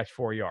 1 catch,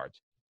 4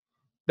 yards.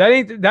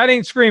 That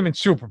ain't screaming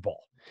Super Bowl.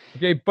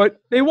 Okay,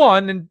 but they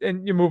won,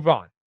 and you move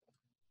on.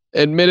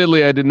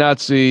 Admittedly, I did not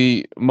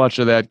see much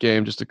of that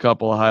game, just a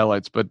couple of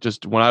highlights. But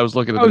just when I was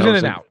looking at the notes, in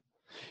and out.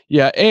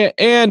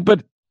 Yeah,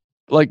 but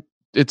like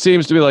it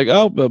seems to be like,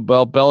 oh,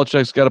 well,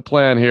 Belichick's got a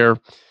plan here,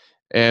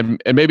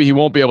 and maybe he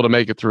won't be able to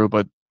make it through,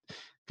 but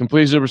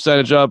completion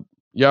percentage up,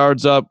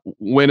 yards up,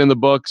 win in the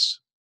books.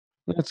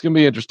 That's going to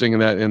be interesting in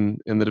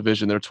the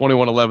division. They're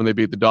 21-11. They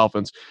beat the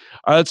Dolphins.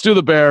 All right, let's do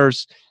the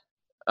Bears.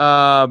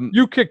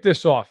 You kick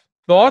this off.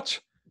 Thoughts?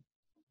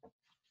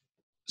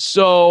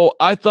 So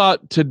I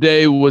thought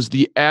today was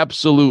the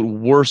absolute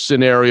worst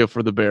scenario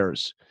for the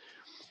Bears.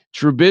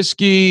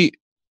 Trubisky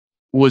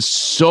was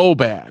so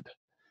bad.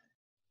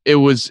 It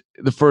was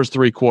the first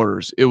 3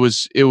 quarters. It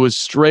was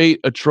straight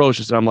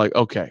atrocious. And I'm like,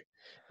 okay,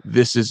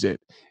 this is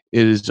it.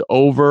 It is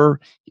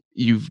over.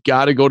 You've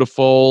got to go to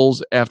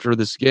Foles after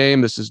this game.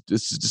 This is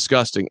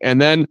disgusting.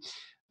 And then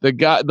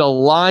the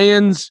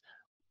Lions,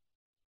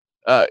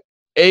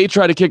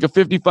 try to kick a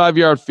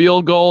 55-yard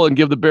field goal and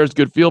give the Bears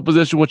good field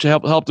position, which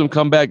helped them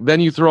come back.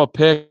 Then you throw a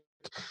pick,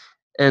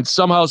 and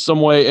somehow,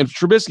 some way, and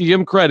Trubisky, give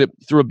him credit,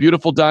 threw a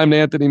beautiful dime to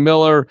Anthony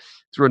Miller,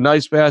 threw a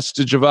nice pass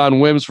to Javon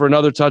Wims for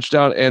another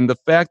touchdown. And the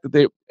fact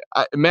that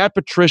Matt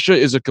Patricia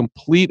is a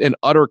complete and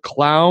utter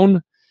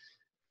clown.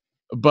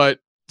 But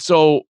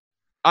so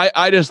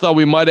I just thought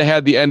we might have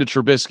had the end of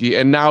Trubisky,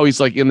 and now he's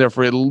like in there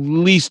for at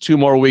least 2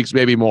 more weeks,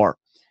 maybe more.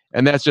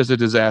 And that's just a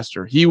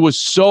disaster. He was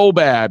so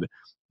bad.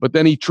 But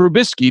then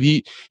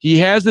Trubisky, he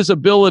has this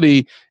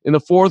ability in the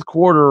fourth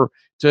quarter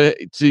to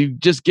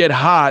just get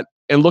hot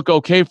and look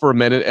okay for a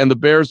minute, and the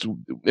Bears,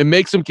 it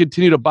makes them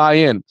continue to buy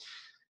in.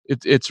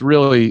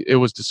 It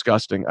was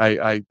disgusting.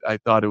 I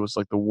thought it was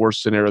like the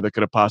worst scenario that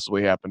could have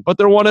possibly happened. But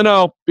they're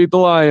 1-0, beat the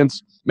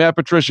Lions. Matt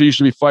Patricia, you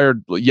should be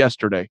fired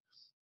yesterday.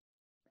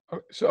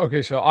 So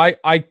I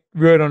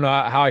really don't know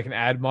how I can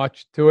add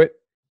much to it.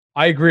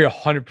 I agree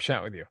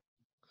 100% with you.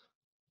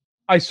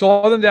 I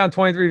saw them down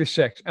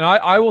 23-6, and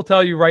I will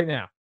tell you right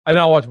now, I did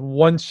not watch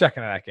 1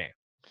 second of that game.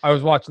 I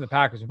was watching the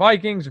Packers and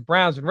Vikings, the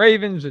Browns and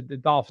Ravens, the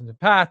Dolphins and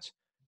Pats.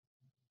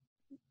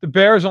 The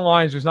Bears and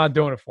Lions was not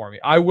doing it for me.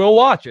 I will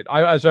watch it,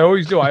 as I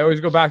always do. I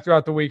always go back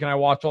throughout the week and I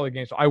watch all the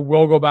games. So I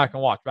will go back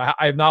and watch. But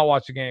I have not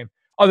watched the game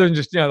other than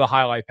just the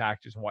highlight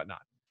packages and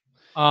whatnot.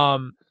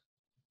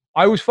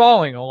 I was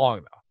following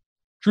along though.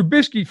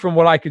 Trubisky, from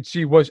what I could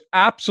see, was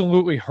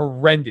absolutely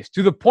horrendous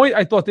to the point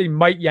I thought they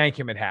might yank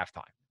him at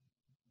halftime.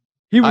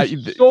 He was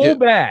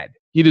bad.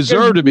 He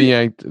deserved to be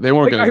yanked. They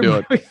weren't going to do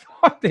it. I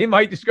thought they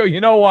might just go, you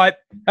know what?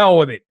 Hell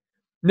with it.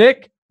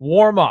 Nick,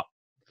 warm up.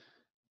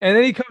 And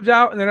then he comes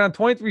out and they're on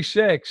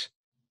 23-6.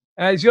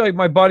 And I see like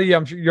my buddy,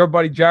 I'm sure your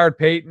buddy Jared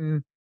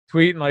Payton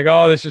tweeting like,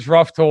 "Oh, this is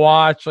rough to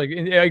watch." Like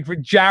for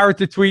Jared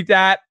to tweet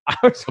that, I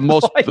was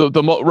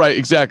right,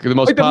 exactly, the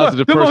most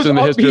positive person in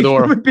the history of the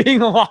world,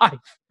 being alive.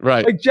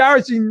 Right, like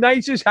Jared's the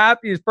nicest,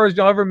 happiest person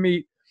you'll ever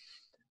meet.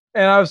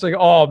 And I was like,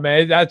 "Oh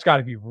man, that's got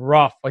to be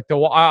rough." Like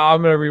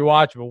I'm gonna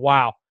rewatch it, but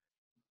wow.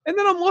 And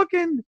then I'm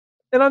looking,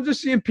 and I'm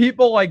just seeing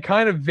people like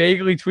kind of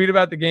vaguely tweet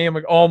about the game,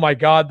 like, "Oh my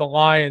God, the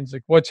Lions!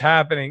 Like, what's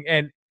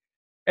happening?"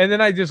 And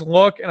then I just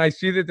look and I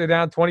see that they're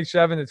down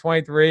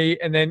 27-23,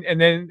 and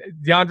then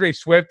DeAndre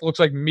Swift looks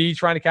like me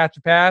trying to catch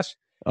a pass.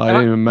 Oh, I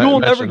didn't even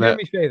mention that. You'll never hear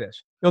me say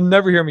this. You'll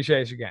never hear me say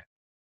this again.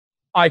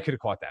 I could have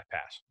caught that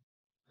pass.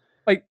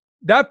 Like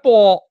that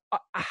ball,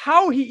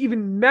 how he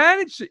even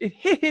managed it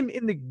hit him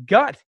in the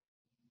gut.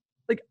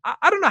 Like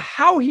I don't know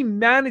how he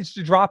managed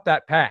to drop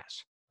that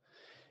pass,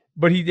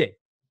 but he did.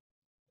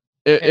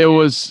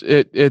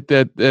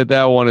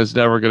 That one is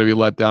never going to be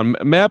let down.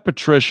 Matt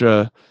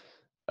Patricia.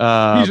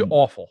 He's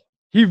awful.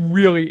 He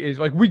really is.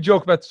 Like we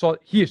joke about this all.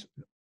 He is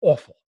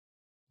awful.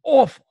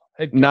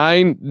 Head coach.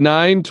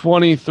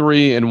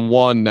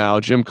 9-23-1 now.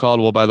 Jim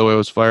Caldwell, by the way,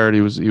 was fired.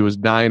 He was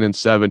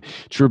 9-7.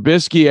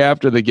 Trubisky,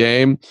 after the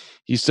game,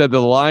 he said the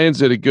Lions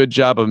did a good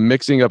job of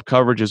mixing up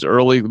coverages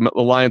early. The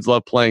Lions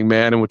love playing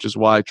man, and which is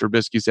why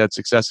Trubisky's had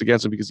success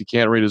against him, because he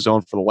can't read his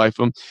zone for the life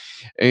of him.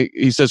 And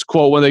he says,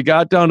 quote, when they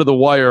got down to the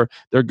wire,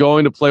 they're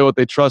going to play what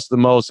they trust the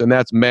most, and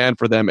that's man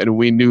for them, and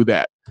we knew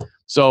that.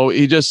 So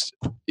he knew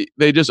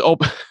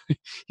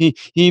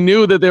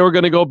that they were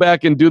going to go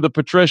back and do the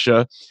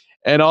Patricia,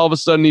 and all of a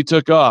sudden he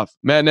took off.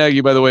 Matt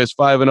Nagy, by the way, is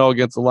 5-0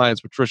 against the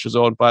Lions. Patricia's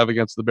 0-5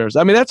 against the Bears.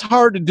 I mean, that's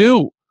hard to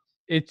do.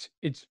 It's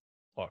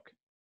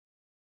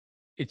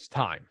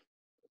time.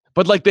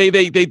 But like they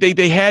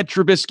had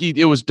Trubisky,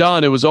 it was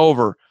done, it was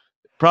over.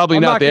 Probably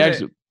not the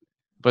exit.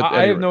 But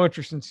I have no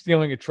interest in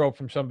stealing a trope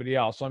from somebody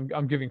else. So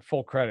I'm giving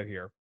full credit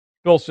here.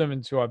 Bill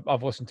Simmons, who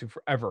I've listened to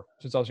forever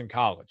since I was in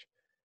college,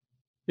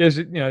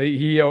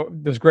 he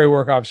does great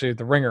work, obviously, at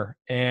the Ringer,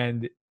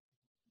 and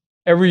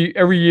every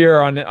year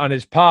on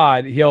his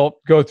pod, he'll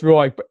go through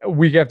like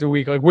week after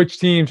week, like which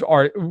teams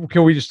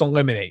can we just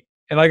eliminate?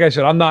 And like I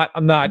said, I'm not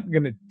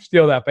going to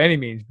steal that by any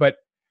means, but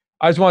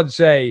I just wanted to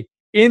say,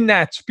 in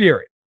that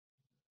spirit,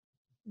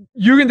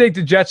 you can take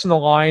the Jets and the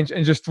Lions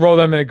and just throw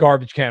them in a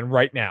garbage can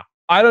right now.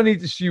 I don't need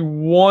to see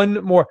one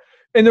more.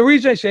 And the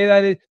reason I say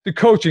that is the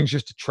coaching's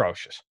just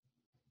atrocious.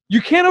 You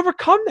can't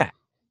overcome that.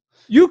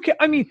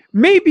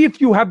 Maybe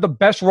if you have the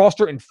best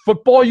roster in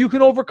football, you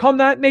can overcome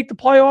that and make the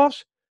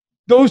playoffs.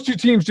 Those two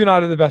teams do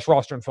not have the best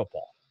roster in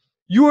football.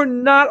 You are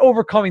not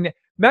overcoming that.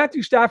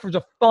 Matthew Stafford's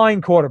a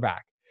fine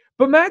quarterback.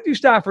 But Matthew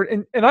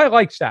Stafford, and I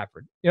like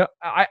Stafford.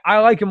 I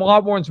like him a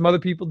lot more than some other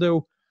people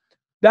do.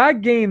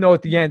 That game, though,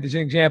 at the end is an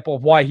example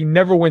of why he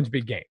never wins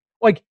big game.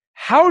 Like,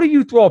 how do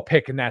you throw a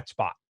pick in that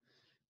spot?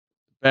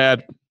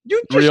 Bad.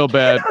 You just real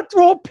bad. cannot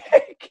throw a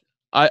pick.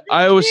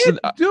 I was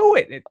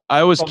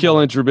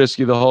killing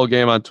Trubisky the whole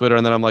game on Twitter,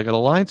 and then I'm like, are the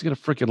Lions going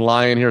to freaking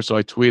lie in here? So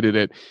I tweeted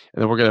it,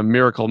 and then we're going to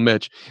miracle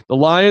Mitch. The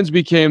Lions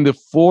became the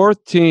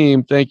fourth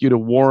team, thank you to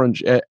Warren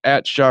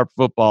at Sharp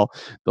Football.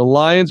 The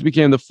Lions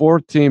became the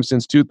fourth team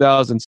since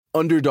 2000.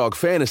 Underdog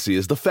Fantasy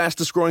is the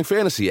fastest growing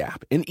fantasy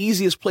app and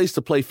easiest place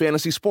to play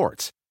fantasy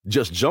sports.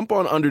 Just jump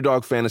on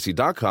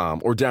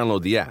UnderdogFantasy.com or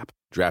download the app,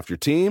 draft your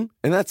team,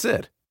 and that's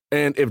it.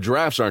 And if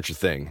drafts aren't your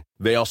thing,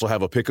 they also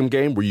have a pick'em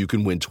game where you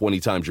can win 20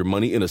 times your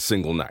money in a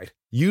single night.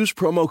 Use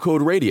promo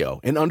code RADIO,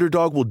 and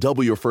Underdog will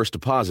double your first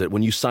deposit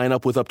when you sign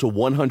up with up to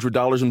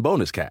 $100 in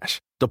bonus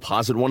cash.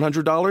 Deposit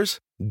 $100,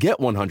 get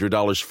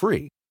 $100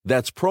 free.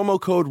 That's promo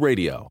code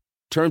RADIO.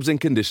 Terms and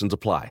conditions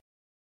apply.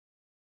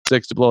 To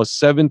blow a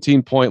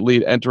 17-point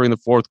lead entering the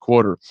fourth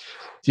quarter.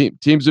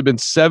 Teams have been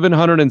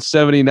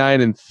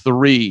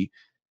 779-3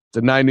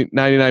 to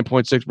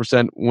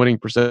 99.6% winning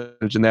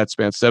percentage in that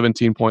span.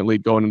 17-point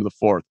lead going into the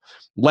fourth.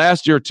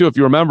 Last year, too, if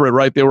you remember it,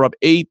 right, they were up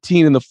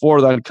 18 in the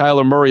fourth on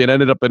Kyler Murray and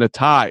ended up in a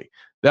tie.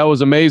 That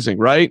was amazing,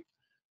 right?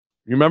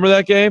 You remember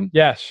that game?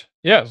 Yes.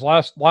 Yes,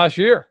 last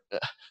year.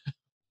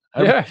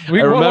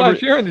 We won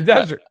last year in the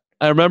desert.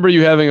 I remember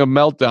you having a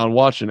meltdown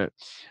watching it.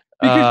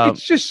 Because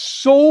it's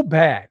just so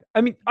bad.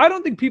 I mean, I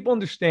don't think people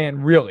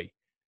understand, really.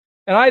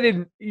 And I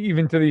didn't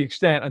even to the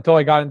extent until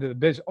I got into the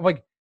business. I'm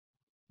like,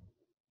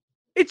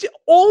 it's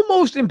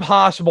almost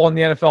impossible on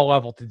the NFL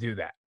level to do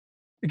that.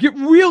 Like, it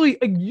really,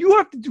 you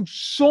have to do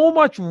so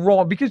much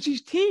wrong because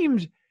these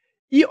teams,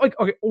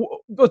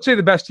 let's say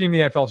the best team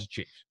in the NFL is the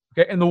Chiefs,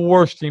 okay, and the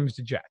worst team is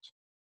the Jets.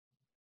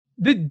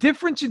 The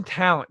difference in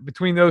talent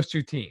between those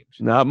two teams,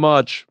 not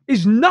much,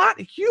 is not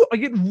huge.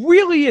 Like, it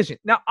really isn't.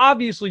 Now,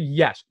 obviously,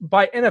 yes,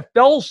 by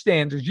NFL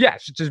standards,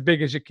 yes, it's as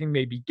big as it can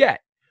maybe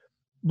get.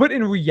 But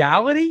in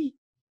reality,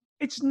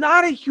 it's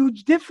not a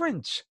huge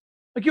difference.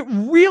 Like, it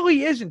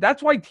really isn't.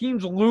 That's why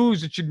teams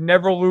lose. It should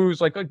never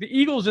lose. Like the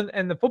Eagles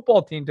and the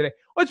football team today.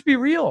 Let's be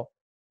real.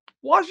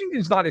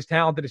 Washington's not as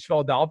talented as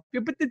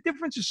Philadelphia, but the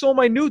difference is so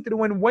minute that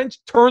when Wentz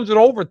turns it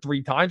over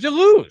 3 times, they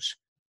lose.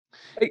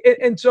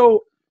 And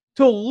so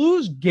to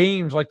lose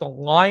games like the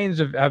Lions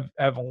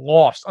have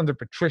lost under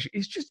Patricia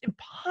is just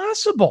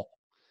impossible.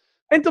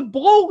 And to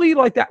blow a lead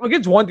like that,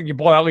 it's one thing you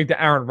blow that lead to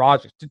Aaron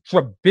Rodgers. To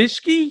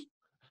Trubisky,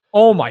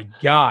 oh my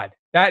God.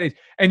 That is,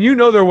 and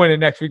they're winning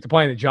next week to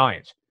playing the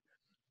Giants.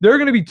 They're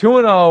going to be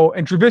 2-0,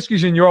 and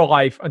Trubisky's in your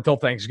life until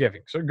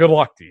Thanksgiving. So good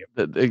luck to you.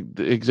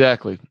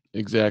 Exactly.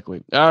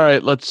 All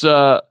right, let's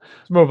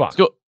move on. Let's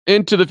go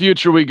into the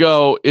future. We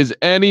go. Is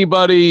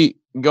anybody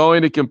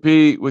going to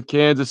compete with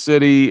Kansas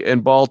City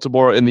and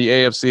Baltimore in the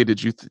AFC?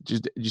 Did you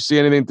see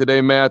anything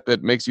today, Matt,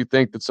 that makes you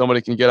think that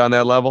somebody can get on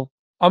that level?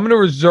 I'm going to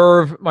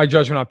reserve my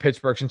judgment on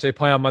Pittsburgh since they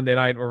play on Monday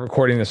night. We're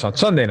recording this on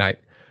Sunday night.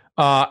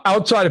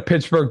 Outside of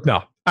Pittsburgh,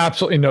 no,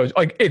 absolutely no.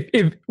 Like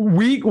if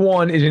week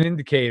 1 is an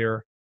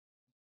indicator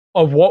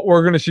of what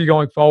we're going to see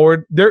going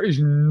forward, there is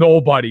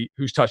nobody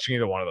who's touching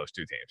either one of those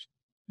two teams.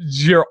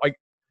 Zero. Like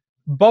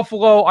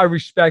Buffalo, I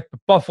respect, but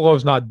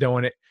Buffalo's not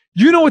doing it.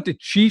 You know what the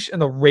Chiefs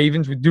and the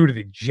Ravens would do to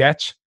the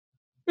Jets?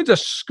 It's a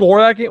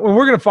score that game. Well,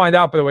 we're going to find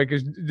out, by the way,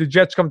 because the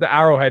Jets come to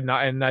Arrowhead,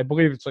 and I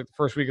believe it's like the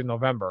first week of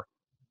November.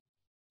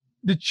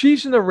 The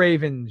Chiefs and the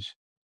Ravens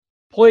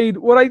played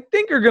what I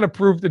think are going to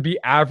prove to be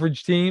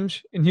average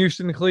teams in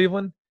Houston and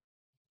Cleveland.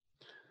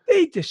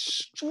 They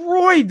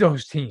destroyed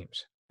those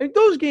teams. And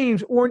those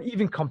games weren't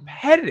even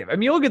competitive. I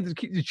mean, you look at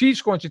the Chiefs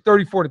scoring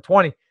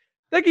 34-20.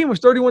 That game was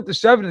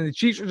 31-7, and the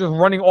Chiefs were just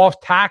running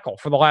off tackle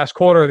for the last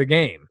quarter of the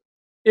game.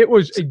 It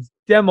was a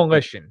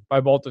demolition by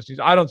both those teams.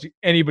 I don't see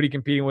anybody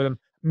competing with them.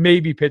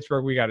 Maybe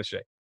Pittsburgh, we got to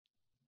say.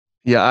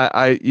 Yeah,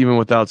 I even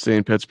without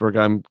saying Pittsburgh,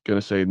 I'm going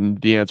to say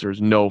the answer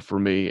is no for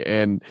me.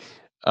 And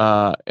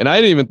I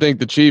didn't even think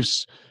the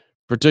Chiefs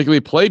particularly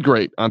played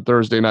great on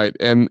Thursday night.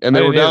 And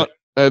they were down.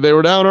 They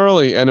were down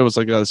early, and it was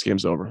like, oh, this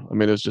game's over. I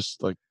mean, it was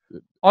just like.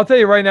 I'll tell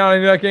you right now, I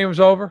knew that game was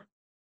over.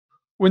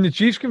 When the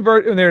Chiefs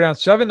converted, when they were down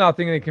 7-0,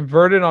 and they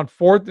converted on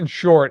 4th and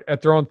short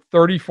at their own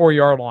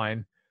 34-yard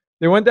line,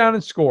 they went down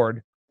and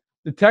scored.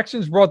 The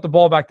Texans brought the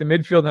ball back to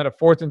midfield and had a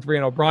 4th and 3,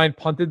 and O'Brien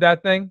punted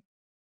that thing.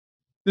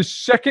 The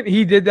second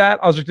he did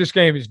that, I was like, this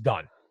game is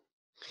done.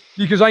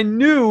 Because I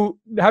knew,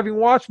 having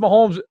watched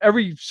Mahomes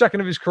every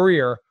second of his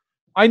career,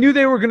 I knew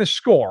they were going to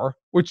score,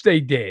 which they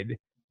did.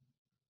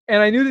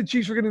 And I knew the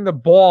Chiefs were getting the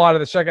ball out of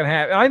the second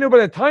half. And I know by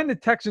the time the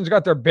Texans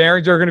got their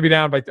bearings, they were going to be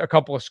down by a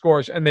couple of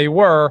scores, and they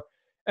were.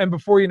 And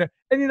before you know,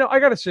 I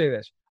got to say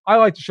this. I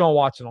like Deshaun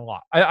Watson a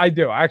lot. I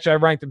do. Actually, I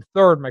ranked him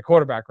 3rd in my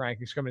quarterback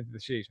rankings coming into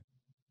the season.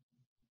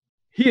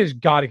 He has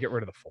got to get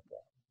rid of the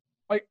football.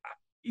 Like,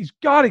 he's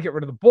got to get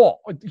rid of the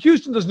ball. Like,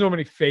 Houston doesn't do him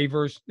any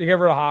favors. They get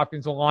rid of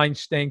Hopkins. The line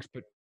stinks,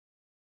 but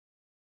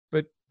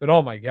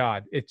oh my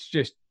God,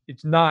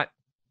 it's not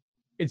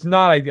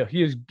ideal.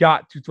 He has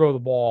got to throw the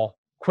ball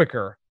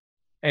quicker.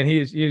 And he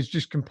is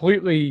just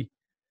completely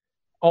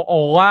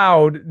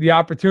allowed the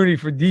opportunity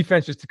for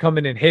defenses to come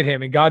in and hit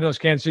him. And God knows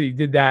Kansas City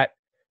did that.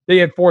 They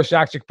had 4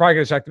 sacks. They probably could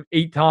have sacked him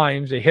 8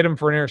 times. They hit him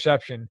for an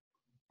interception.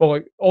 But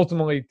like,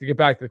 ultimately, to get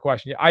back to the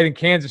question, I think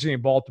Kansas City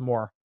and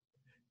Baltimore,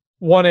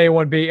 1A,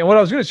 1B. And what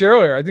I was going to say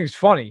earlier, I think it's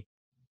funny.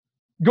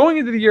 Going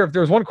into the year, if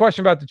there was one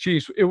question about the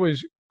Chiefs, it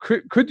was,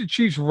 could the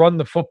Chiefs run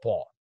the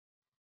football?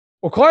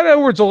 Well, Clyde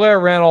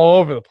Edwards-Helaire ran all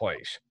over the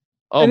place.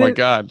 Oh, my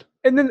God.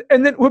 And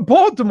then with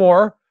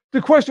Baltimore,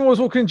 the question was,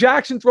 well, can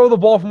Jackson throw the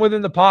ball from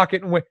within the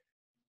pocket?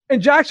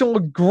 And Jackson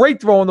looked great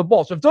throwing the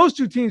ball. So if those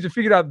two teams have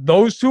figured out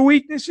those 2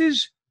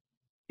 weaknesses,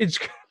 it's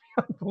going to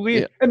be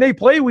unbelievable. Yeah. And they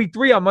play week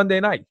 3 on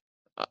Monday night.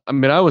 I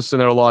mean, I was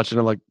sitting there watching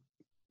and like,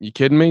 you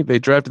kidding me? They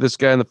drafted this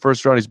guy in the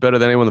first round. He's better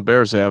than anyone the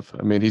Bears have.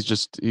 I mean, he's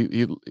just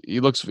he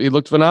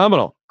looked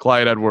phenomenal.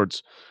 Clyde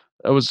Edwards.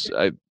 That was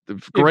a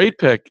great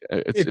pick.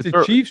 If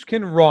the Chiefs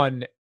can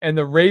run and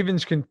the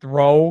Ravens can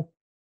throw,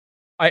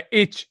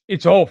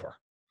 it's over.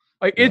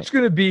 Like, it's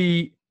going to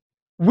be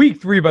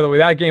week 3, by the way.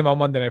 That game on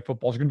Monday Night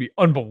Football is going to be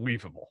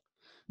unbelievable.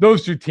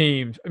 Those 2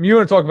 teams. I mean, you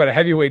want to talk about a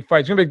heavyweight fight.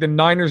 It's going to be like the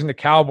Niners and the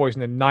Cowboys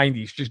in the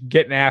 90s just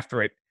getting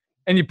after it.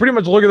 And you pretty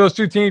much look at those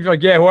 2 teams, you're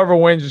like, yeah, whoever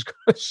wins is going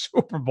to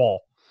Super Bowl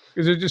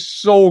because they're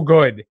just so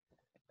good.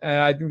 And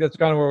I think that's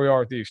kind of where we are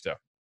with these 2.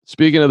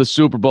 Speaking of the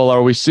Super Bowl,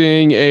 are we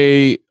seeing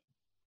a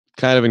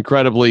kind of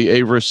incredibly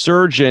a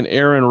resurgent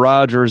Aaron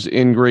Rodgers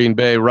in Green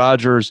Bay?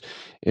 Rodgers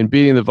in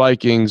beating the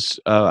Vikings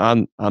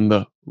on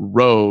the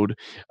road,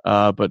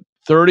 but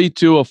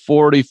 32 of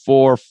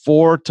 44,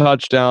 4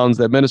 touchdowns.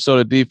 That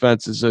Minnesota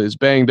defense is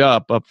banged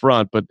up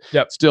front, but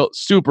still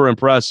super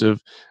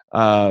impressive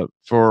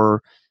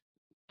for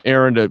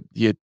Aaron to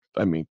get.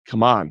 I mean,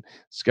 come on,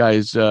 this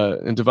guy's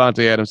and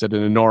Devontae Adams had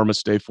an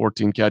enormous day,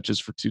 14 catches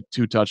for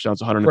two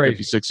touchdowns,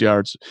 156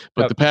 yards.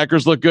 But the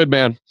Packers look good,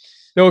 man.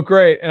 They look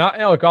great, and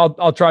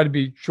I'll try to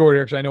be short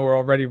here because I know we're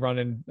already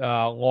running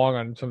long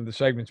on some of the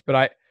segments. But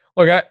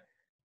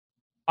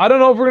I don't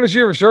know if we're going to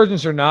see a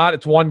resurgence or not.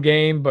 It's one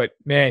game, but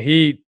man,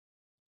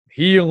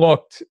 he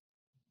looked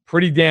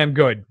pretty damn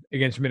good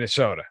against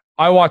Minnesota.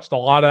 I watched a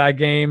lot of that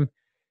game,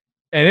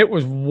 and it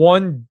was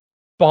one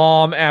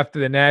bomb after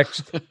the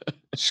next.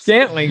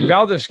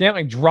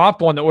 Valdez-Scantling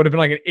dropped one that would have been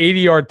like an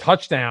 80-yard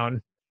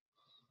touchdown,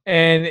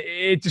 and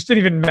it just didn't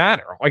even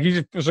matter. Like, he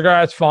just was like, all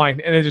right, that's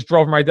fine, and then just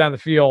drove him right down the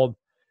field.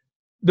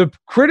 The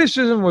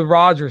criticism with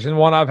Rodgers, and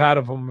one I've had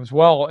of him as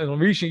well in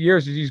recent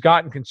years, is he's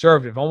gotten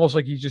conservative, almost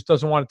like he just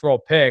doesn't want to throw a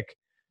pick.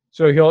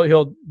 So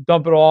he'll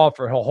dump it off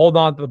or he'll hold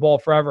on to the ball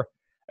forever.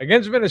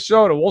 Against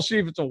Minnesota, we'll see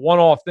if it's a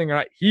one-off thing or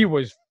not. He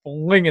was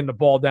flinging the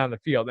ball down the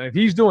field. And if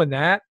he's doing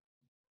that,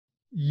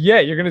 yeah,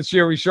 you're going to see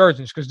a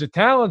resurgence because the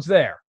talent's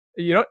there.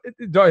 You know,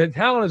 the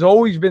talent has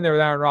always been there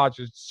with Aaron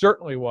Rodgers. It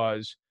certainly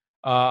was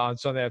on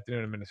Sunday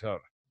afternoon in Minnesota.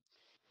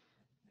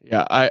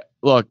 Yeah,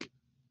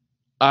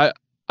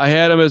 I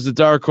had him as the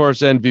dark horse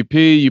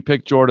MVP. You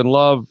picked Jordan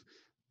Love.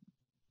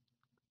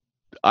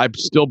 I'm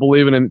still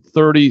believing in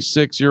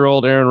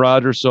 36-year-old Aaron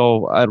Rodgers.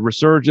 So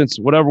resurgence,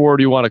 whatever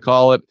word you want to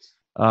call it,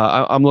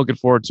 I'm looking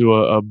forward to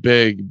a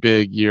big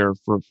year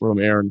from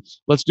Aaron.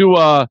 Let's do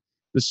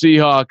the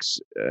Seahawks.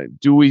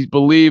 Do we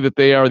believe that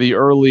they are the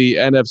early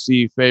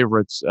NFC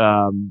favorites?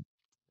 And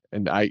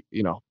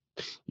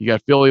you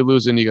got Philly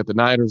losing, you got the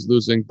Niners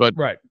losing, but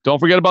don't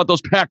forget about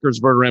those Packers,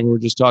 Verderame, we were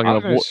just talking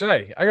about.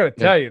 I got to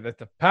tell you that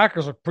the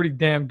Packers are pretty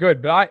damn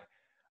good, but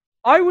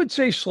I would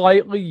say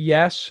slightly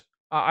yes.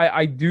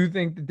 I do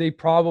think that they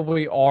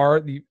probably are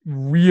the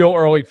real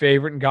early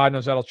favorite, and God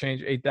knows that'll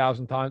change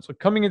 8,000 times. So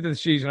coming into the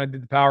season, I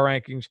did the power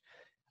rankings.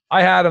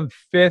 I had them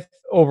 5th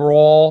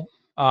overall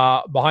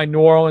behind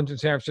New Orleans and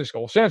San Francisco.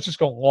 Well, San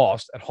Francisco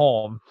lost at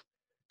home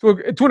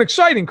to an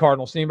exciting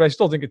Cardinals team, but I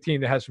still think a team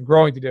that has some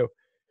growing to do.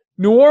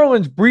 New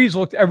Orleans, Breeze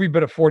looked every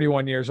bit of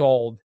 41 years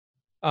old.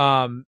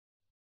 So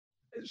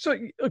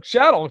look,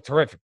 Seattle looked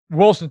terrific.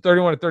 Wilson,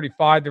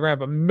 31-35. They ran up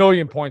 1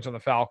 million points on the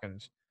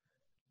Falcons.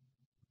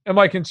 Am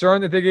I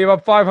concerned that they gave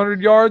up 500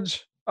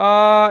 yards?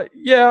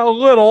 Yeah, a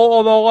little,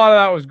 although a lot of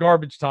that was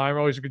garbage time, or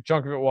at least a good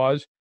chunk of it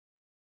was.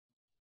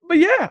 But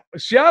yeah,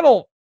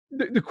 Seattle,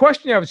 the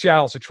question you have with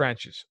Seattle is the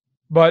trenches.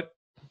 But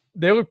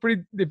they look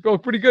pretty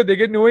good. They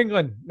get New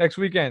England next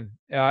weekend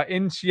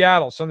in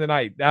Seattle Sunday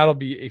night. That'll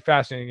be a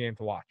fascinating game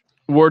to watch.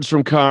 Words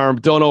from Carm.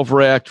 Don't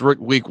overact.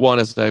 Week 1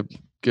 as I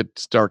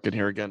get dark in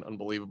here again.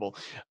 Unbelievable.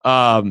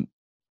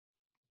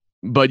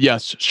 But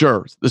yes,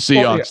 sure. The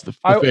Seahawks, the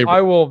favorite.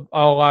 I'll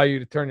allow you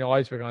to turn your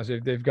lights back on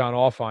if they've gone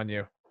off on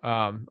you.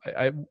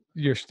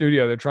 Your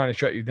studio, they're trying to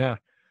shut you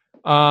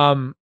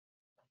down.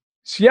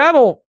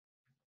 Seattle,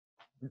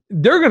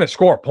 they're going to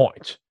score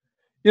points.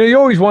 You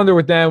always wonder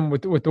with them,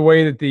 with the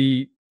way that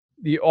the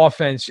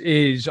offense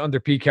is under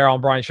Pete Carroll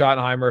and Brian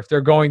Schottenheimer, if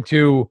they're going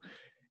to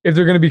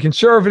be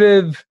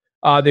conservative.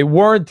 They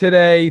weren't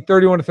today.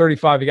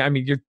 31-35 again. I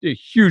mean, you're a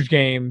huge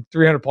game.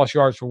 300+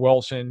 yards for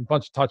Wilson.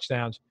 Bunch of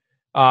touchdowns.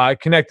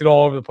 Connected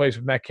all over the place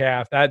with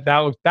Metcalf. That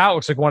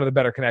looks like one of the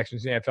better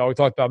connections in the NFL. We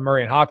talked about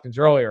Murray and Hopkins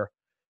earlier.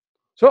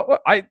 So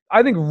I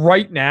think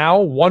right now,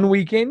 1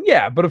 week in,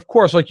 yeah. But of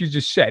course, like you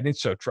just said,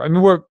 it's so true. I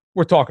mean,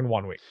 we're talking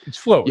 1 week. It's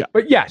fluid. Yeah.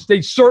 But yes,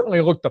 they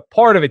certainly looked the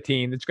part of a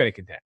team that's going to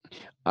contend.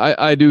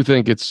 I do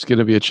think it's going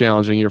to be a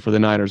challenging year for the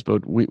Niners,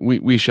 but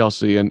we shall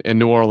see. And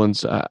New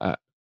Orleans, I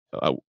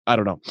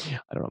don't know.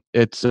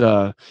 It's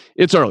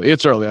early.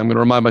 I'm going to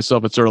remind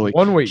myself it's early.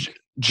 1 week.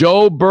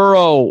 Joe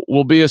Burrow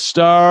will be a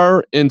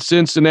star in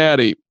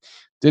Cincinnati.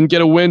 Didn't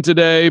get a win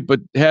today, but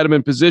had him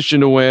in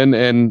position to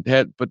win,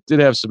 but did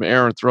have some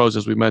errant throws,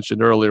 as we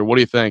mentioned earlier. What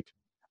do you think?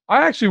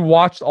 I actually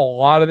watched a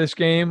lot of this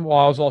game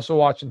while I was also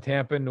watching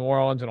Tampa and New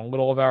Orleans and a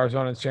little of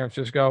Arizona and San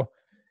Francisco.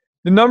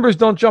 The numbers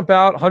don't jump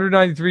out.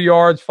 193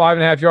 yards,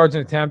 5.5 yards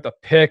an attempt, a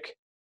pick.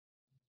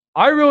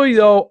 I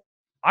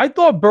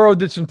thought Burrow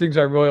did some things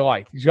I really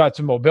liked. He's got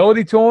some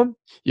mobility to him.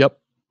 Yep.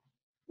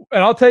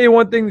 And I'll tell you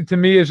one thing that to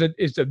me is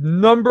the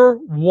number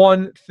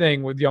one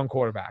thing with young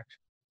quarterbacks.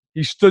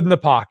 He stood in the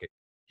pocket.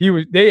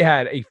 They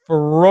had a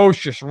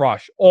ferocious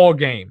rush all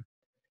game.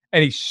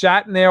 And he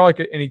sat in there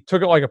and he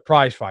took it like a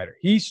prize fighter.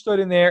 He stood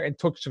in there and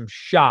took some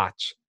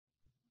shots.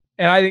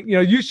 And I think,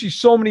 you see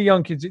so many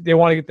young kids, they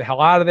want to get the hell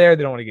out of there.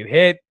 They don't want to get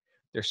hit.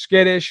 They're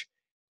skittish.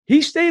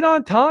 He stayed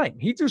on time.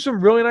 He threw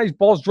some really nice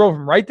balls, drove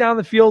him right down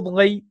the field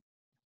late.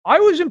 I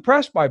was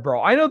impressed by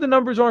Burrow. I know the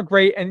numbers aren't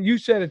great, and you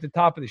said at the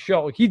top of the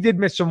show, he did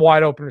miss some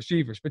wide open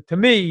receivers, but to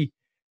me,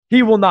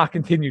 he will not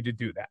continue to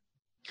do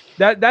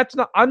that. That's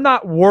not. I'm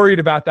not worried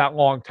about that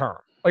long term.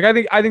 Like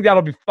I think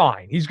that'll be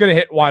fine. He's going to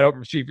hit wide open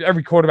receivers.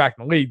 Every quarterback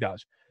in the league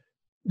does.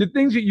 The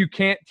things that you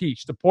can't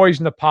teach, the poise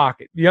in the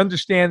pocket, the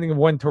understanding of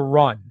when to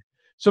run,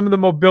 some of the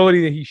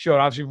mobility that he showed,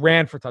 obviously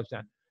ran for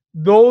touchdown.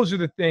 Those are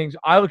the things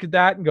I look at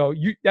that and go,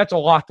 that's a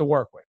lot to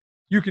work with.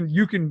 You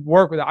can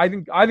work with it. I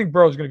think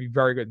Burrow's going to be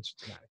very good in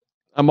Cincinnati.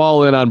 I'm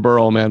all in on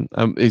Burrow, man.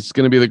 It's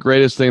going to be the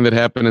greatest thing that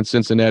happened in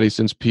Cincinnati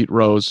since Pete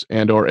Rose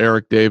or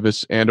Eric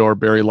Davis or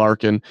Barry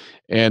Larkin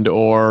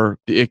or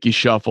the Ickey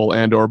Shuffle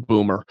or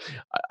Boomer.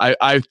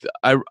 I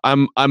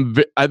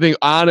think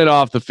on and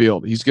off the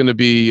field, he's going to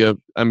be.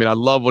 I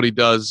love what he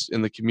does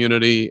in the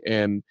community,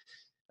 and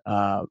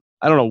I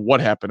don't know what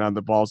happened on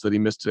the balls that he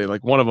missed today.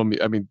 Like one of them,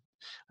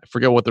 I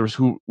forget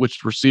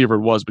which receiver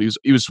it was, but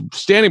he was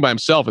standing by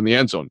himself in the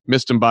end zone,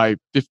 missed him by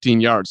 15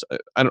 yards.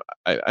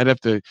 I'd have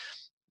to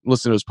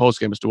listen to his post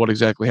game as to what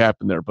exactly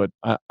happened there, but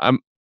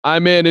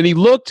I'm in, and he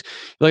looked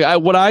like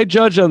what I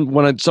judge on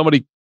when they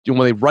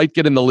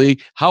get in the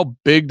league. How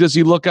big does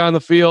he look on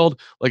the field?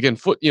 Like in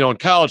in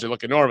college they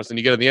look enormous, and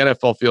you get in the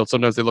NFL field,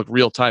 sometimes they look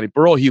real tiny.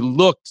 Burrow, he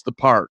looked the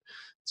part.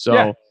 So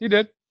yeah, he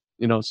did.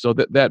 So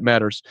that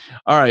matters.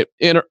 All right,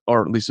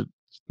 or at least it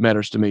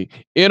matters to me.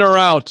 In or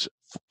out.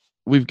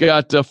 We've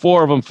got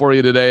 4 of them for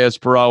you today, as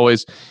per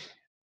always.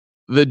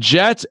 The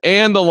Jets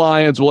and the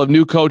Lions will have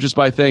new coaches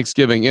by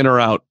Thanksgiving. In or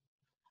out?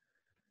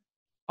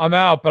 I'm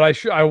out, but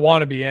I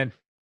want to be in.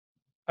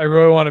 I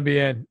really want to be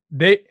in.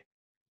 They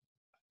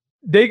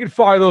could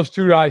fire those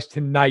 2 guys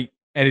tonight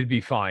and it'd be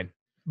fine.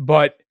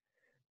 But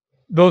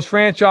those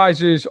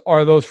franchises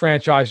are those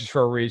franchises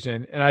for a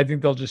reason, and I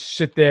think they'll just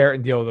sit there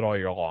and deal with it all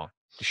year long.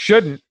 They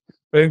shouldn't,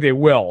 but I think they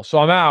will. So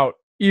I'm out,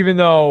 even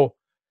though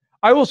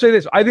I will say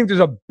this. I think there's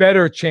a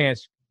better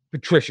chance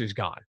Patricia's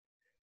gone.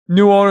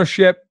 New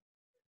ownership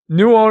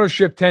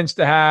tends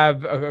to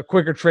have a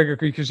quicker trigger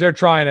because they're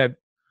trying to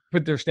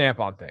put their stamp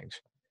on things.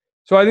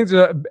 So I think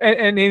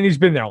and he's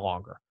been there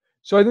longer.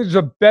 So I think there's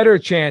a better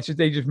chance that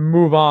they just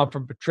move on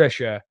from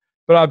Patricia.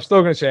 But I'm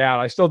still going to say out.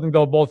 I still think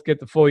they'll both get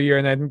the full year,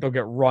 and I think they'll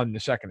get run the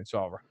second it's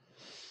over.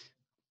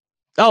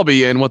 I'll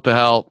be in. What the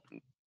hell?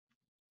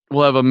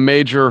 We'll have a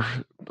major.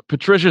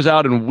 Patricia's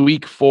out in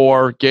week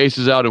 4. Gase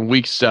is out in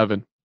week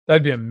 7.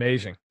 That'd be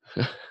amazing.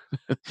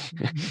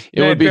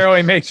 It would be,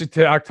 barely makes it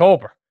to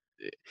October.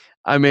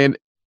 I mean,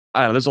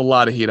 I don't know. There's a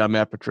lot of heat on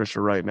Matt Patricia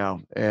right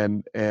now,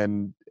 and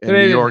New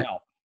York.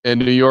 And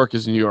New York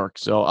is New York,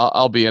 so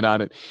I'll be in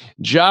on it.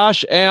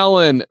 Josh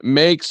Allen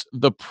makes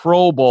the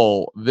Pro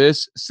Bowl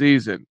this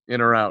season. In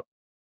or out?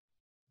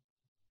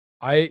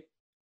 I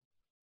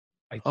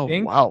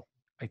think. Wow.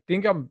 I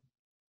think I'm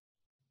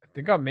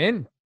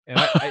in,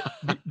 and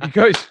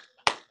because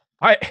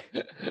I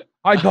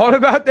thought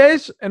about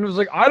this and was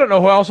like, I don't know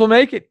who else will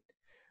make it.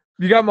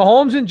 You got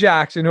Mahomes and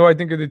Jackson, who I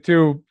think are the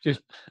two.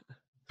 Just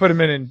put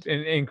them in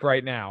ink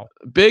right now.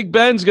 Big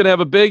Ben's gonna have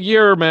a big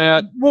year,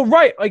 Matt. Well,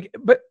 right,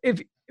 but if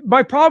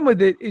my problem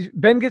with it is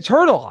Ben gets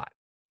hurt a lot,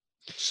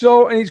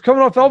 and he's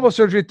coming off elbow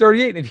surgery at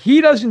 38. And if he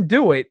doesn't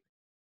do it,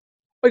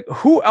 like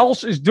who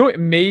else is doing it?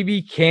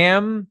 Maybe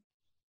Cam.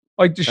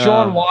 Like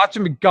Deshaun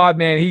Watson, but God,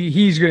 man,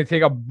 he's going to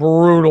take a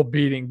brutal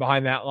beating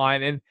behind that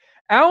line. And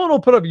Allen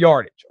will put up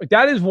yardage. Like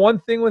that is one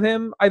thing with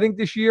him, I think,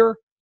 this year.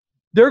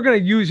 They're going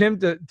to use him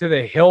to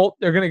the hilt.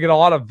 They're going to get a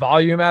lot of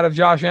volume out of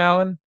Josh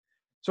Allen.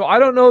 So I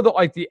don't know that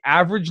like the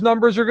average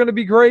numbers are going to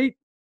be great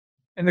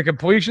and the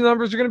completion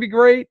numbers are going to be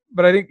great,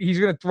 but I think he's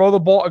going to throw the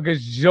ball a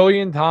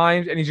gazillion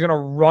times and he's going to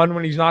run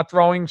when he's not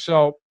throwing.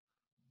 So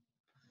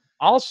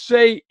I'll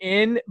say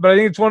in, but I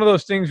think it's one of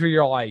those things where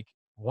you're like,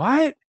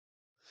 what?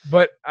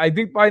 But I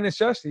think by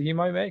necessity, he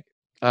might make it.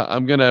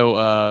 I'm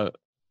gonna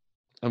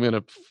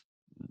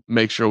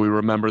make sure we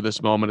remember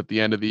this moment at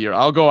the end of the year.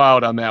 I'll go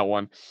out on that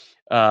one.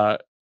 I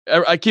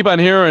keep on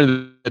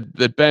hearing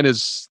that Ben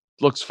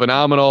looks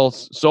phenomenal.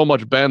 So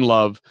much Ben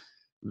love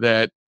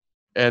that,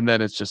 and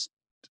then it's just,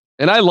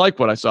 and I like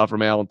what I saw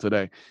from Allen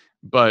today,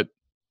 but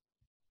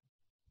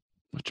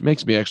which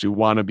makes me actually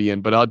want to be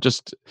in. But I'll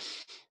just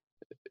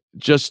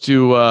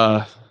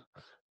to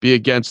be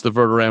against the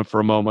Verderame for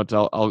a moment.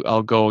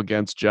 I'll go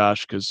against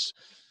Josh because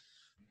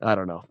I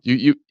don't know.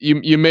 You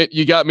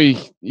got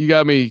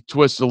me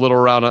twisted a little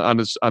around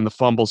on the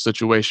fumble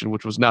situation,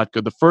 which was not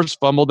good. The first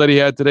fumble that he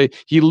had today,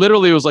 he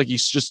literally was like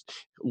he's just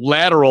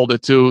lateraled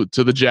it to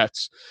the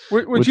Jets,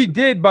 which he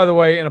did, by the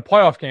way, in a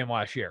playoff game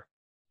last year.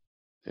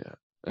 Yeah,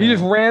 he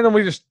just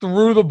randomly just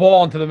threw the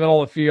ball into the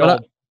middle of the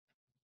field.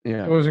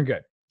 Yeah, it wasn't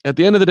good. At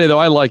the end of the day, though,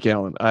 I like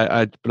Allen.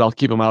 But I'll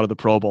keep him out of the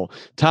Pro Bowl.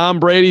 Tom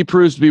Brady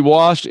proves to be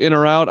washed, in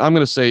or out. I'm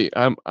going to say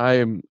I'm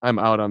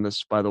out on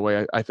this. By the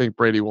way, I think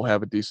Brady will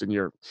have a decent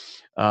year,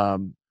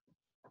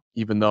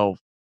 even though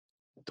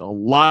a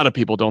lot of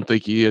people don't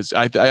think he is.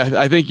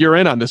 I think you're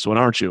in on this one,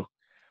 aren't you?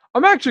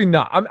 I'm actually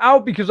not. I'm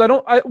out because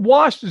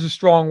washed is a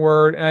strong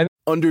word, and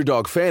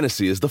Underdog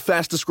Fantasy is the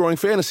fastest growing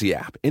fantasy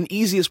app and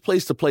easiest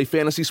place to play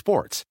fantasy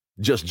sports.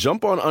 Just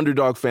jump on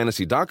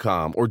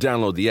UnderdogFantasy.com or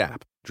download the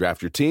app.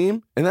 Draft your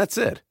team, and that's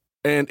it.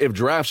 And if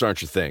drafts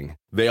aren't your thing,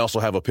 they also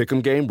have a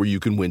pick'em game where you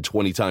can win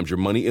 20 times your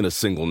money in a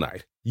single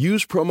night.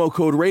 Use promo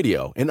code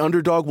RADIO, and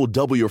Underdog will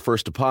double your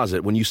first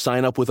deposit when you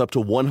sign up with up to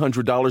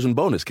 $100 in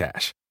bonus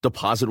cash.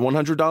 Deposit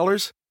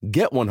 $100,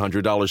 get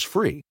 $100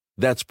 free.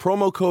 That's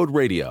promo code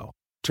RADIO.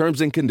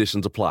 Terms and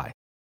conditions apply.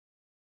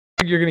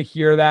 You're going to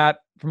hear that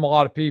from a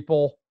lot of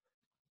people.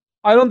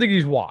 I don't think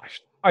he's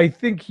washed. I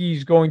think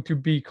he's going to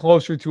be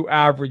closer to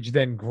average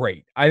than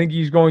great. I think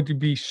he's going to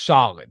be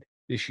solid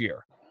this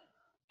year.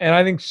 And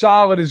I think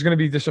solid is going to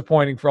be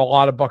disappointing for a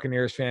lot of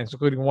Buccaneers fans,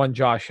 including one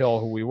Josh Hill,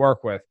 who we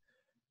work with.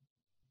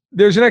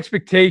 There's an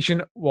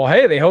expectation, well,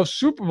 hey, they host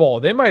Super Bowl.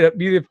 They might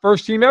be the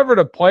first team ever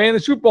to play in the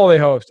Super Bowl they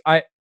host.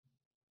 I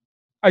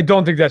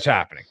don't think that's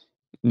happening.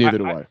 Neither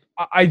do I.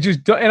 I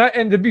just don't.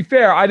 And to be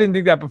fair, I didn't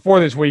think that before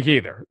this week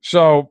either.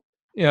 So,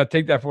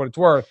 take that for what it's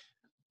worth.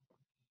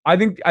 I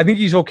think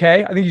he's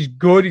okay. I think he's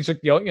good. He's like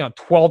the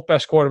 12th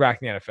best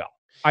quarterback in the NFL.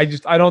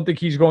 I don't think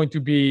he's going to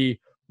be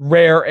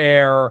rare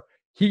air.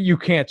 You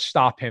can't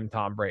stop him,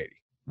 Tom Brady.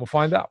 We'll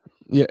find out.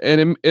 Yeah,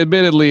 and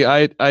admittedly,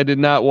 I did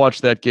not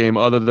watch that game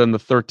other than the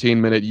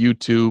 13-minute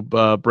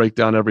YouTube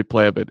breakdown every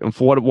play of it. And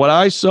for what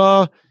I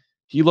saw,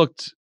 he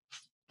looked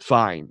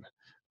fine.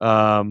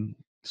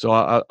 So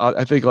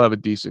I think I'll have a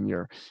decent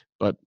year.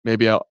 But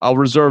maybe I'll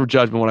reserve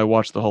judgment when I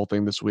watch the whole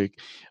thing this week.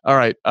 All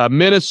right,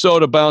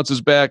 Minnesota bounces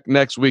back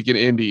next week in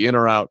Indy, in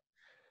or out?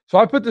 So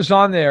I put this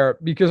on there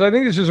because I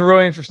think this is a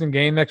really interesting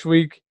game next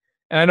week.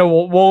 And I know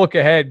we'll look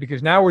ahead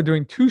because now we're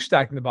doing 2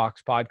 Stack in the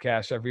Box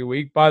podcasts every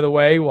week. By the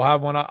way, we'll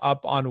have one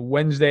up on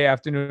Wednesday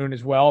afternoon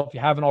as well. If you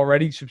haven't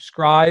already,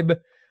 subscribe,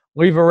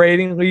 leave a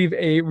rating, leave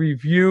a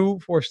review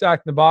for Stack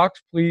in the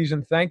Box, please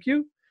and thank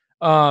you.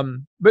 But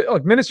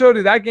look,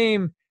 Minnesota, that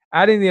game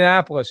at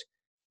Indianapolis,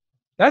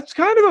 that's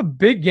kind of a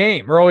big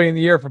game early in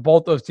the year for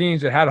both those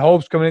teams that had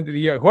hopes coming into the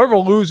year. Whoever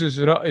loses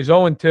is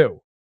 0-2.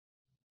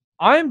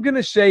 I'm going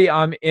to say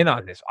I'm in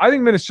on this. I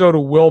think Minnesota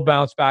will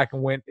bounce back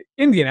and win.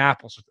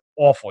 Indianapolis was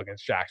awful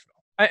against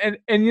Jacksonville.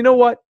 And you know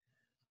what?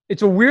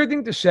 It's a weird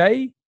thing to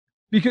say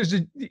because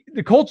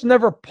the Colts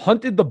never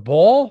punted the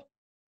ball,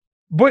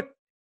 but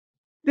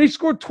they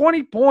scored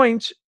 20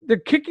 points. Their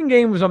kicking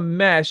game was a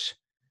mess.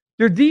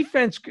 Their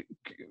defense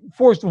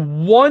forced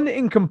one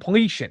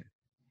incompletion.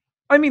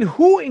 I mean,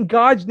 who in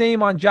God's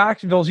name on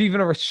Jacksonville is even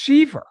a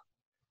receiver?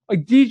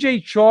 Like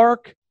DJ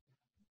Chark,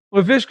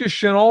 Laviska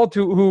Shenault,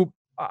 who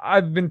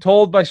I've been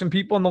told by some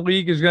people in the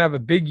league is going to have a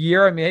big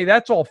year. I mean, hey,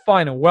 that's all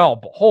fine and well,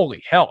 but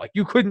holy hell, like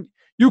you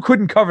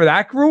couldn't cover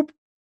that group?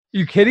 Are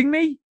you kidding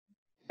me?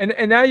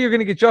 And now you're going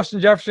to get Justin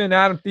Jefferson and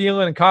Adam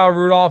Thielen and Kyle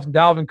Rudolph and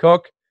Dalvin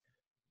Cook.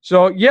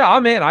 So yeah,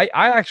 man,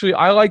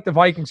 I like the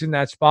Vikings in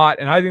that spot,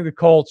 and I think the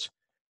Colts,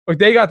 look,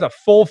 they got the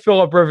full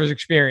Phillip Rivers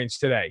experience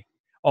today.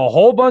 A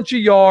whole bunch of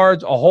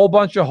yards, a whole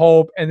bunch of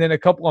hope, and then a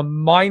couple of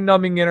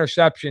mind-numbing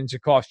interceptions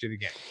that cost you the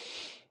game.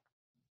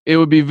 It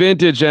would be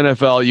vintage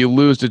NFL. You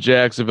lose to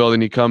Jacksonville,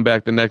 then you come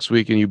back the next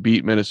week and you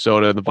beat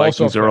Minnesota. The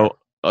Vikings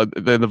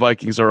then the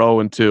Vikings are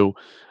 0-2.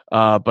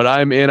 But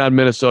I'm in on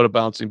Minnesota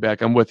bouncing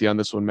back. I'm with you on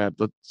this one, Matt.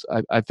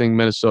 I think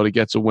Minnesota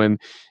gets a win,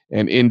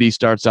 and Indy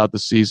starts out the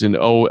season.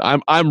 Oh,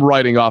 I'm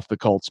writing off the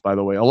Colts. By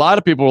the way, a lot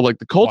of people were like,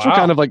 the Colts were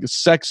kind of like a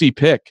sexy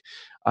pick.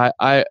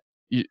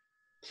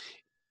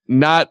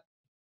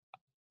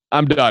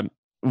 I'm done.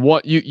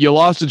 What you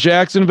lost to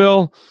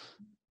Jacksonville?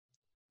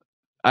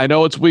 I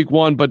know it's week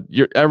 1, but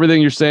everything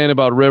you're saying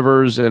about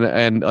Rivers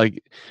and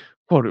like,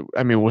 what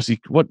I mean, was he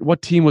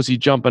what team was he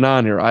jumping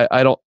on here?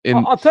 I don't.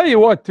 I'll tell you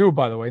what, too.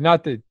 By the way,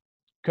 not to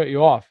cut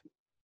you off.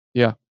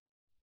 Yeah,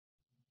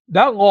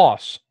 that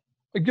loss.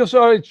 Like you'll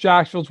say, it's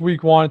Jacksonville's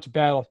week 1. It's a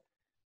battle,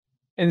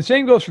 and the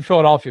same goes for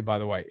Philadelphia, by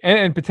the way,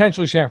 and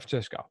potentially San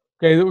Francisco.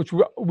 Okay, which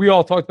we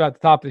all talked about at the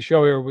top of the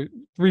show here with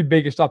 3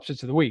 biggest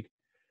upsets of the week.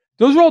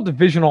 Those are all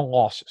divisional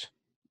losses,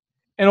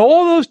 and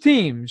all those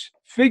teams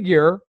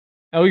figure,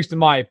 at least in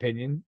my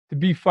opinion, to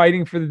be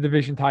fighting for the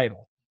division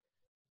title.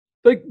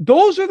 Like,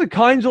 those are the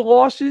kinds of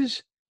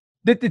losses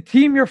that the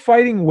team you're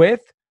fighting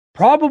with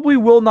probably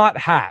will not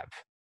have.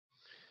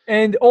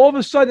 And all of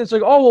a sudden, it's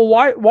like, oh,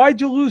 well, why'd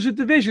you lose the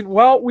division?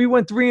 Well, we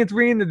went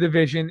 3-3 in the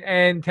division,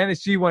 and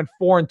Tennessee went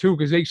 4-2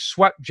 because they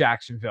swept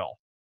Jacksonville.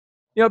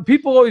 You know,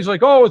 people always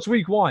like, oh, it's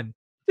week 1.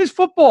 This is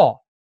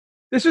football.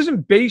 This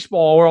isn't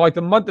baseball where, like,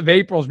 the month of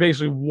April is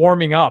basically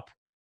warming up.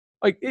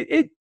 Like,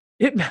 it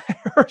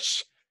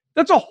matters.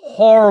 That's a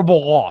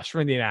horrible loss for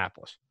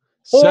Indianapolis.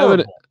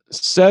 Horrible.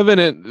 7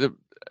 and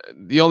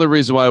the only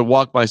reason why I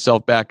walk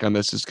myself back on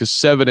this is because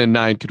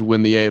 7-9 could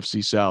win the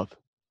AFC South.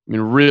 I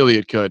mean, really,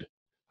 it could.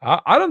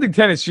 I don't think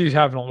Tennessee's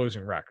having a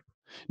losing record.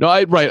 No,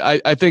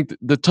 I think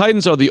the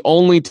Titans are the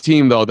only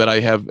team though that I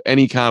have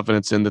any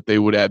confidence in that they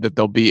would add that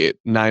they'll be at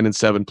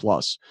 9-7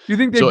 plus. Do you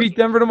think they beat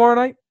Denver tomorrow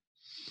night?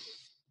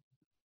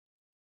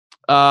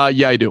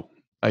 Yeah, I do.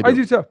 I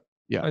do too.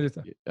 Yeah, I do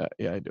too.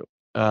 Yeah, I do.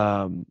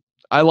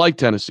 I like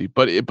Tennessee,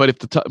 but if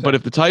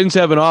the Titans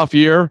have an off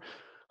year,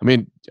 I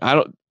mean,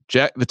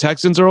 the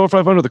Texans are over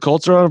 500, the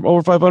Colts are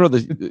over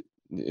 500.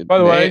 By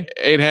the way,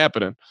 ain't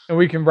happening. And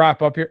we can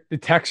wrap up here. The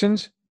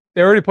Texans,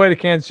 they already played at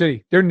Kansas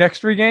City. Their next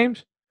 3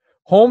 games: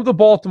 home to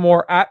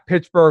Baltimore, at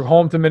Pittsburgh,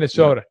 home to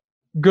Minnesota.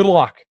 Yeah. Good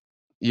luck.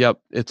 Yep,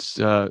 it's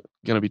going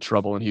to be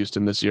trouble in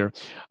Houston this year.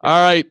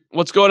 All right,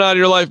 what's going on in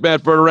your life,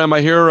 Matt Verderame?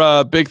 I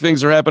hear big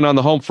things are happening on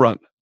the home front.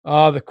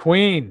 The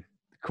Queen,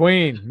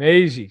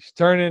 Maisie. She's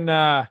turning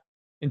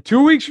in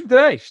 2 weeks from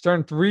today. She's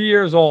turned 3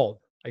 years old.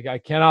 Like, I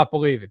cannot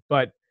believe it.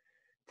 But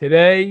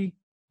today,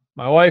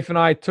 my wife and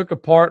I took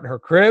apart her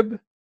crib,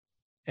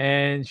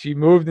 and she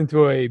moved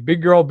into a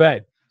big girl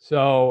bed.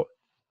 So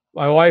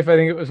my wife, I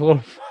think it was a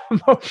little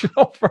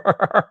emotional for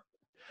her.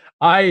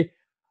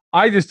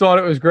 I just thought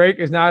it was great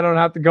because now I don't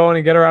have to go in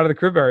and get her out of the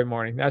crib every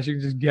morning. Now she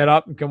can just get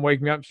up and come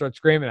wake me up and start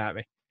screaming at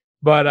me.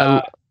 But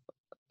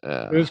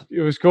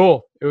it was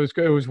cool. It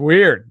was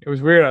weird. It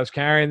was weird. I was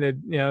carrying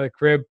the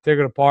crib, took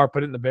it apart,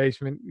 put it in the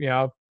basement. You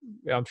know,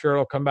 I'm sure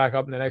it'll come back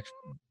up in the next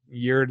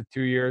year to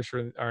 2 years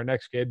for our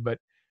next kid. But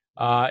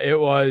it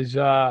was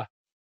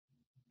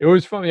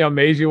fun. You know,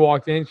 Maisie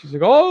walked in. She's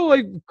like, "Oh,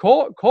 like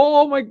call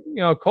all my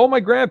call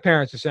my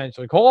grandparents.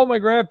 Essentially, call all my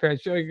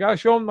grandparents. You gotta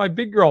show them my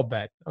big girl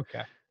bed."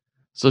 Okay.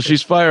 So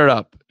she's fired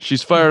up.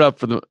 She's fired up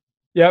for the.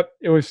 Yep,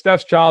 it was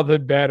Steph's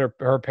childhood bed.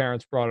 Her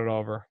parents brought it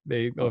over.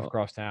 They live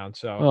across town.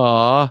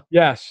 So,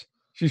 yes,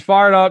 she's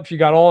fired up. She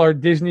got all her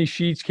Disney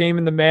sheets came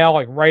in the mail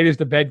like right as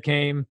the bed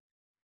came,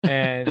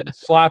 and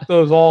slapped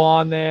those all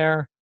on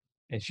there,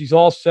 and she's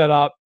all set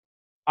up.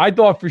 I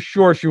thought for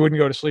sure she wouldn't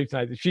go to sleep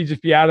tonight. That she'd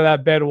just be out of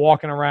that bed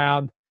walking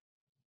around.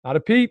 Not a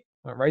peep.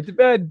 Went right to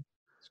bed.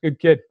 It's a good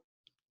kid.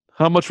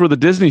 How much were the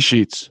Disney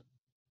sheets?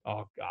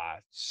 Oh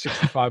God,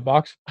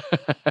 $65,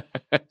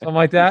 something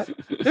like that.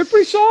 They're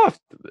pretty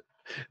soft.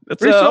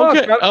 That's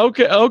soft.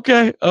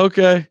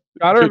 Okay.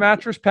 Got her a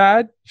mattress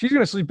pad. She's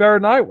gonna sleep better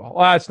than I will.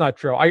 Well, that's not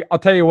true. I'll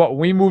tell you what. When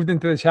we moved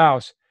into this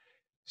house,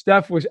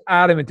 Steph was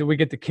adamant that we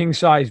get the king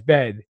size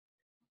bed,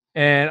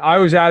 and I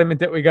was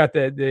adamant that we got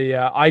the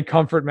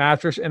iComfort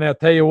mattress. And I'll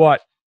tell you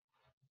what,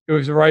 it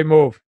was the right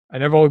move. I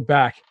never looked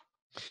back.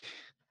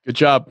 Good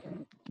job.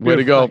 Way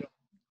to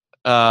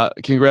go.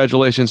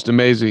 Congratulations to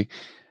Maisie.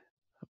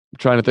 I'm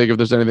trying to think if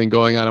there's anything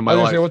going on in my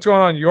life. What's going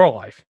on in your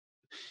life?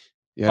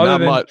 Yeah, Other not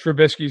than much.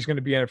 Trubisky's going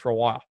to be in it for a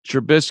while.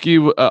 Trubisky,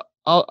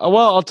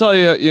 I'll tell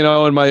you,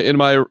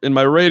 in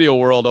my radio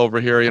world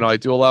over here, I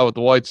do a lot with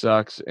the White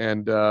Sox,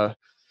 and so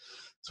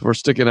we're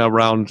sticking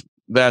around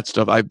that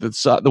stuff.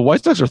 The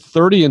White Sox are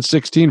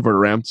 30-16 for the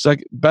Rams,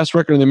 best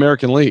record in the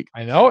American League.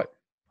 I know it.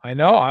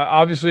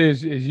 Obviously,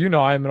 as you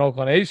know, I'm an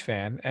Oakland A's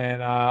fan,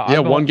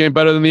 and one game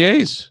better than the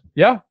A's.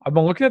 Yeah, I've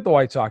been looking at the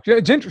White Sox.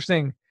 It's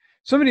interesting.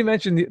 Somebody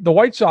mentioned the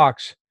White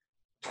Sox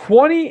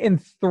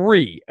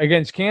 20-3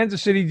 against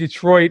Kansas City,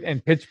 Detroit,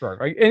 and Pittsburgh.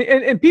 Right?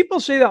 And people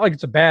say that like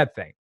it's a bad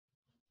thing.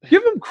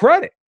 Give them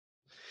credit.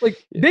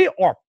 Like, they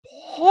are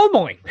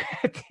pummeling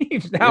bad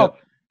teams. Now,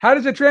 how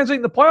does it translate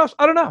in the playoffs?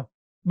 I don't know.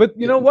 But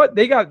you know what?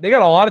 They got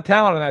a lot of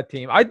talent on that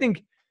team. I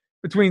think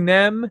between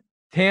them,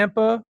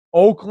 Tampa,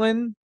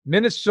 Oakland,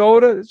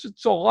 Minnesota,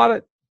 it's a lot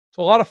of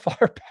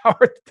firepower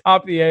at the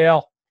top of the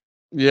AL.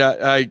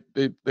 Yeah,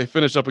 they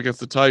finished up against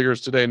the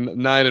Tigers today,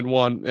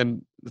 9-1,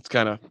 and it's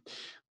kind of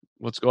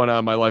what's going on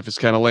in my life is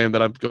kind of lame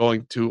that I'm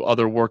going to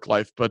other work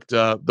life. But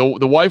the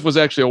wife was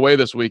actually away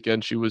this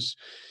weekend. She was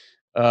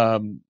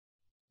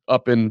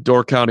up in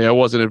Door County. I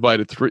wasn't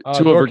invited. Two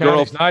of her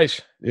girlfriends.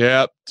 Nice.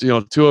 Yeah,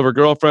 two of her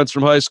girlfriends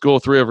from high school,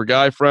 3 of her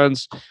guy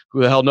friends.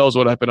 Who the hell knows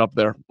what happened up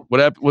there?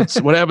 What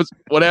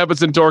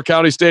happens in Door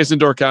County stays in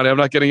Door County. I'm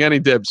not getting any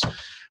dibs,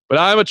 but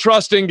I'm a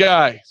trusting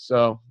guy.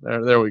 So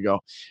there we go.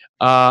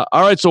 All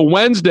right, so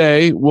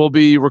Wednesday we'll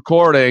be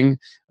recording.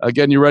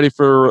 Again, you ready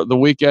for the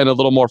weekend? A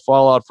little more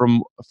fallout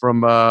from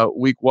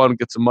week one.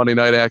 Get some Monday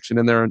night action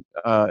in there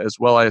as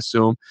well, I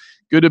assume.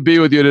 Good to be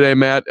with you today,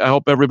 Matt. I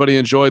hope everybody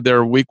enjoyed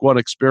their week one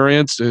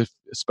experience,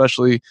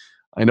 especially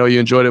I know you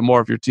enjoyed it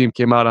more if your team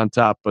came out on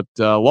top. But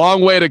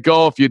long way to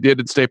go if you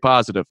didn't stay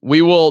positive.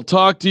 We will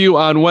talk to you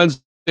on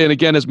Wednesday. And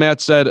again, as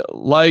Matt said,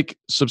 like,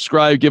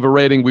 subscribe, give a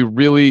rating. We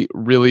really,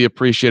 really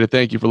appreciate it.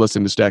 Thank you for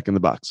listening to Stack in the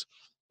Box.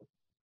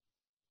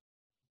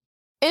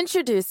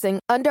 Introducing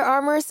Under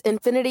Armour's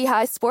Infinity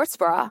High Sports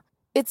Bra.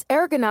 Its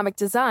ergonomic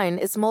design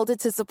is molded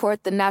to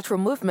support the natural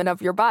movement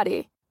of your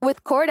body.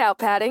 With cord-out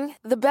padding,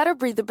 the better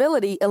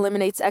breathability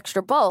eliminates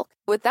extra bulk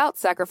without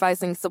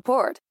sacrificing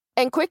support.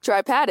 And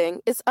quick-dry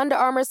padding is Under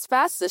Armour's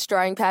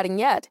fastest-drying padding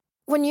yet.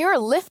 When you're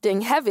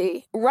lifting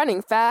heavy,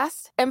 running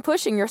fast, and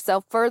pushing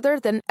yourself further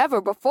than ever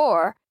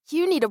before,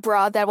 you need a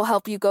bra that will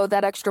help you go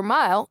that extra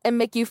mile and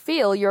make you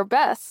feel your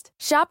best.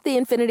 Shop the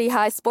Infinity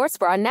High Sports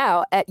Bra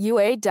now at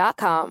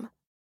UA.com.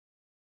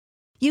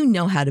 You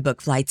know how to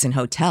book flights and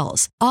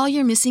hotels. All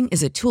you're missing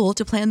is a tool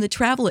to plan the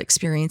travel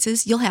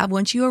experiences you'll have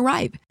once you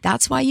arrive.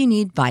 That's why you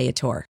need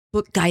Viator.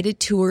 Book guided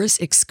tours,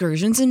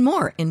 excursions, and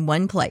more in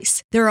one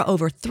place. There are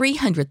over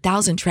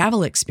 300,000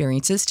 travel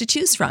experiences to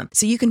choose from,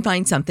 so you can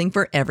find something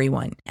for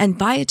everyone. And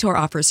Viator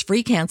offers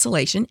free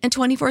cancellation and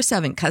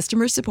 24/7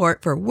 customer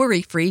support for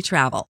worry-free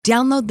travel.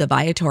 Download the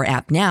Viator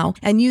app now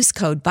and use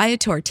code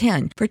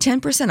Viator10 for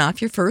 10%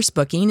 off your first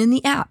booking in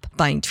the app.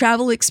 Find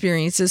travel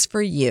experiences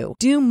for you.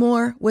 Do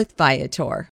more with Viator.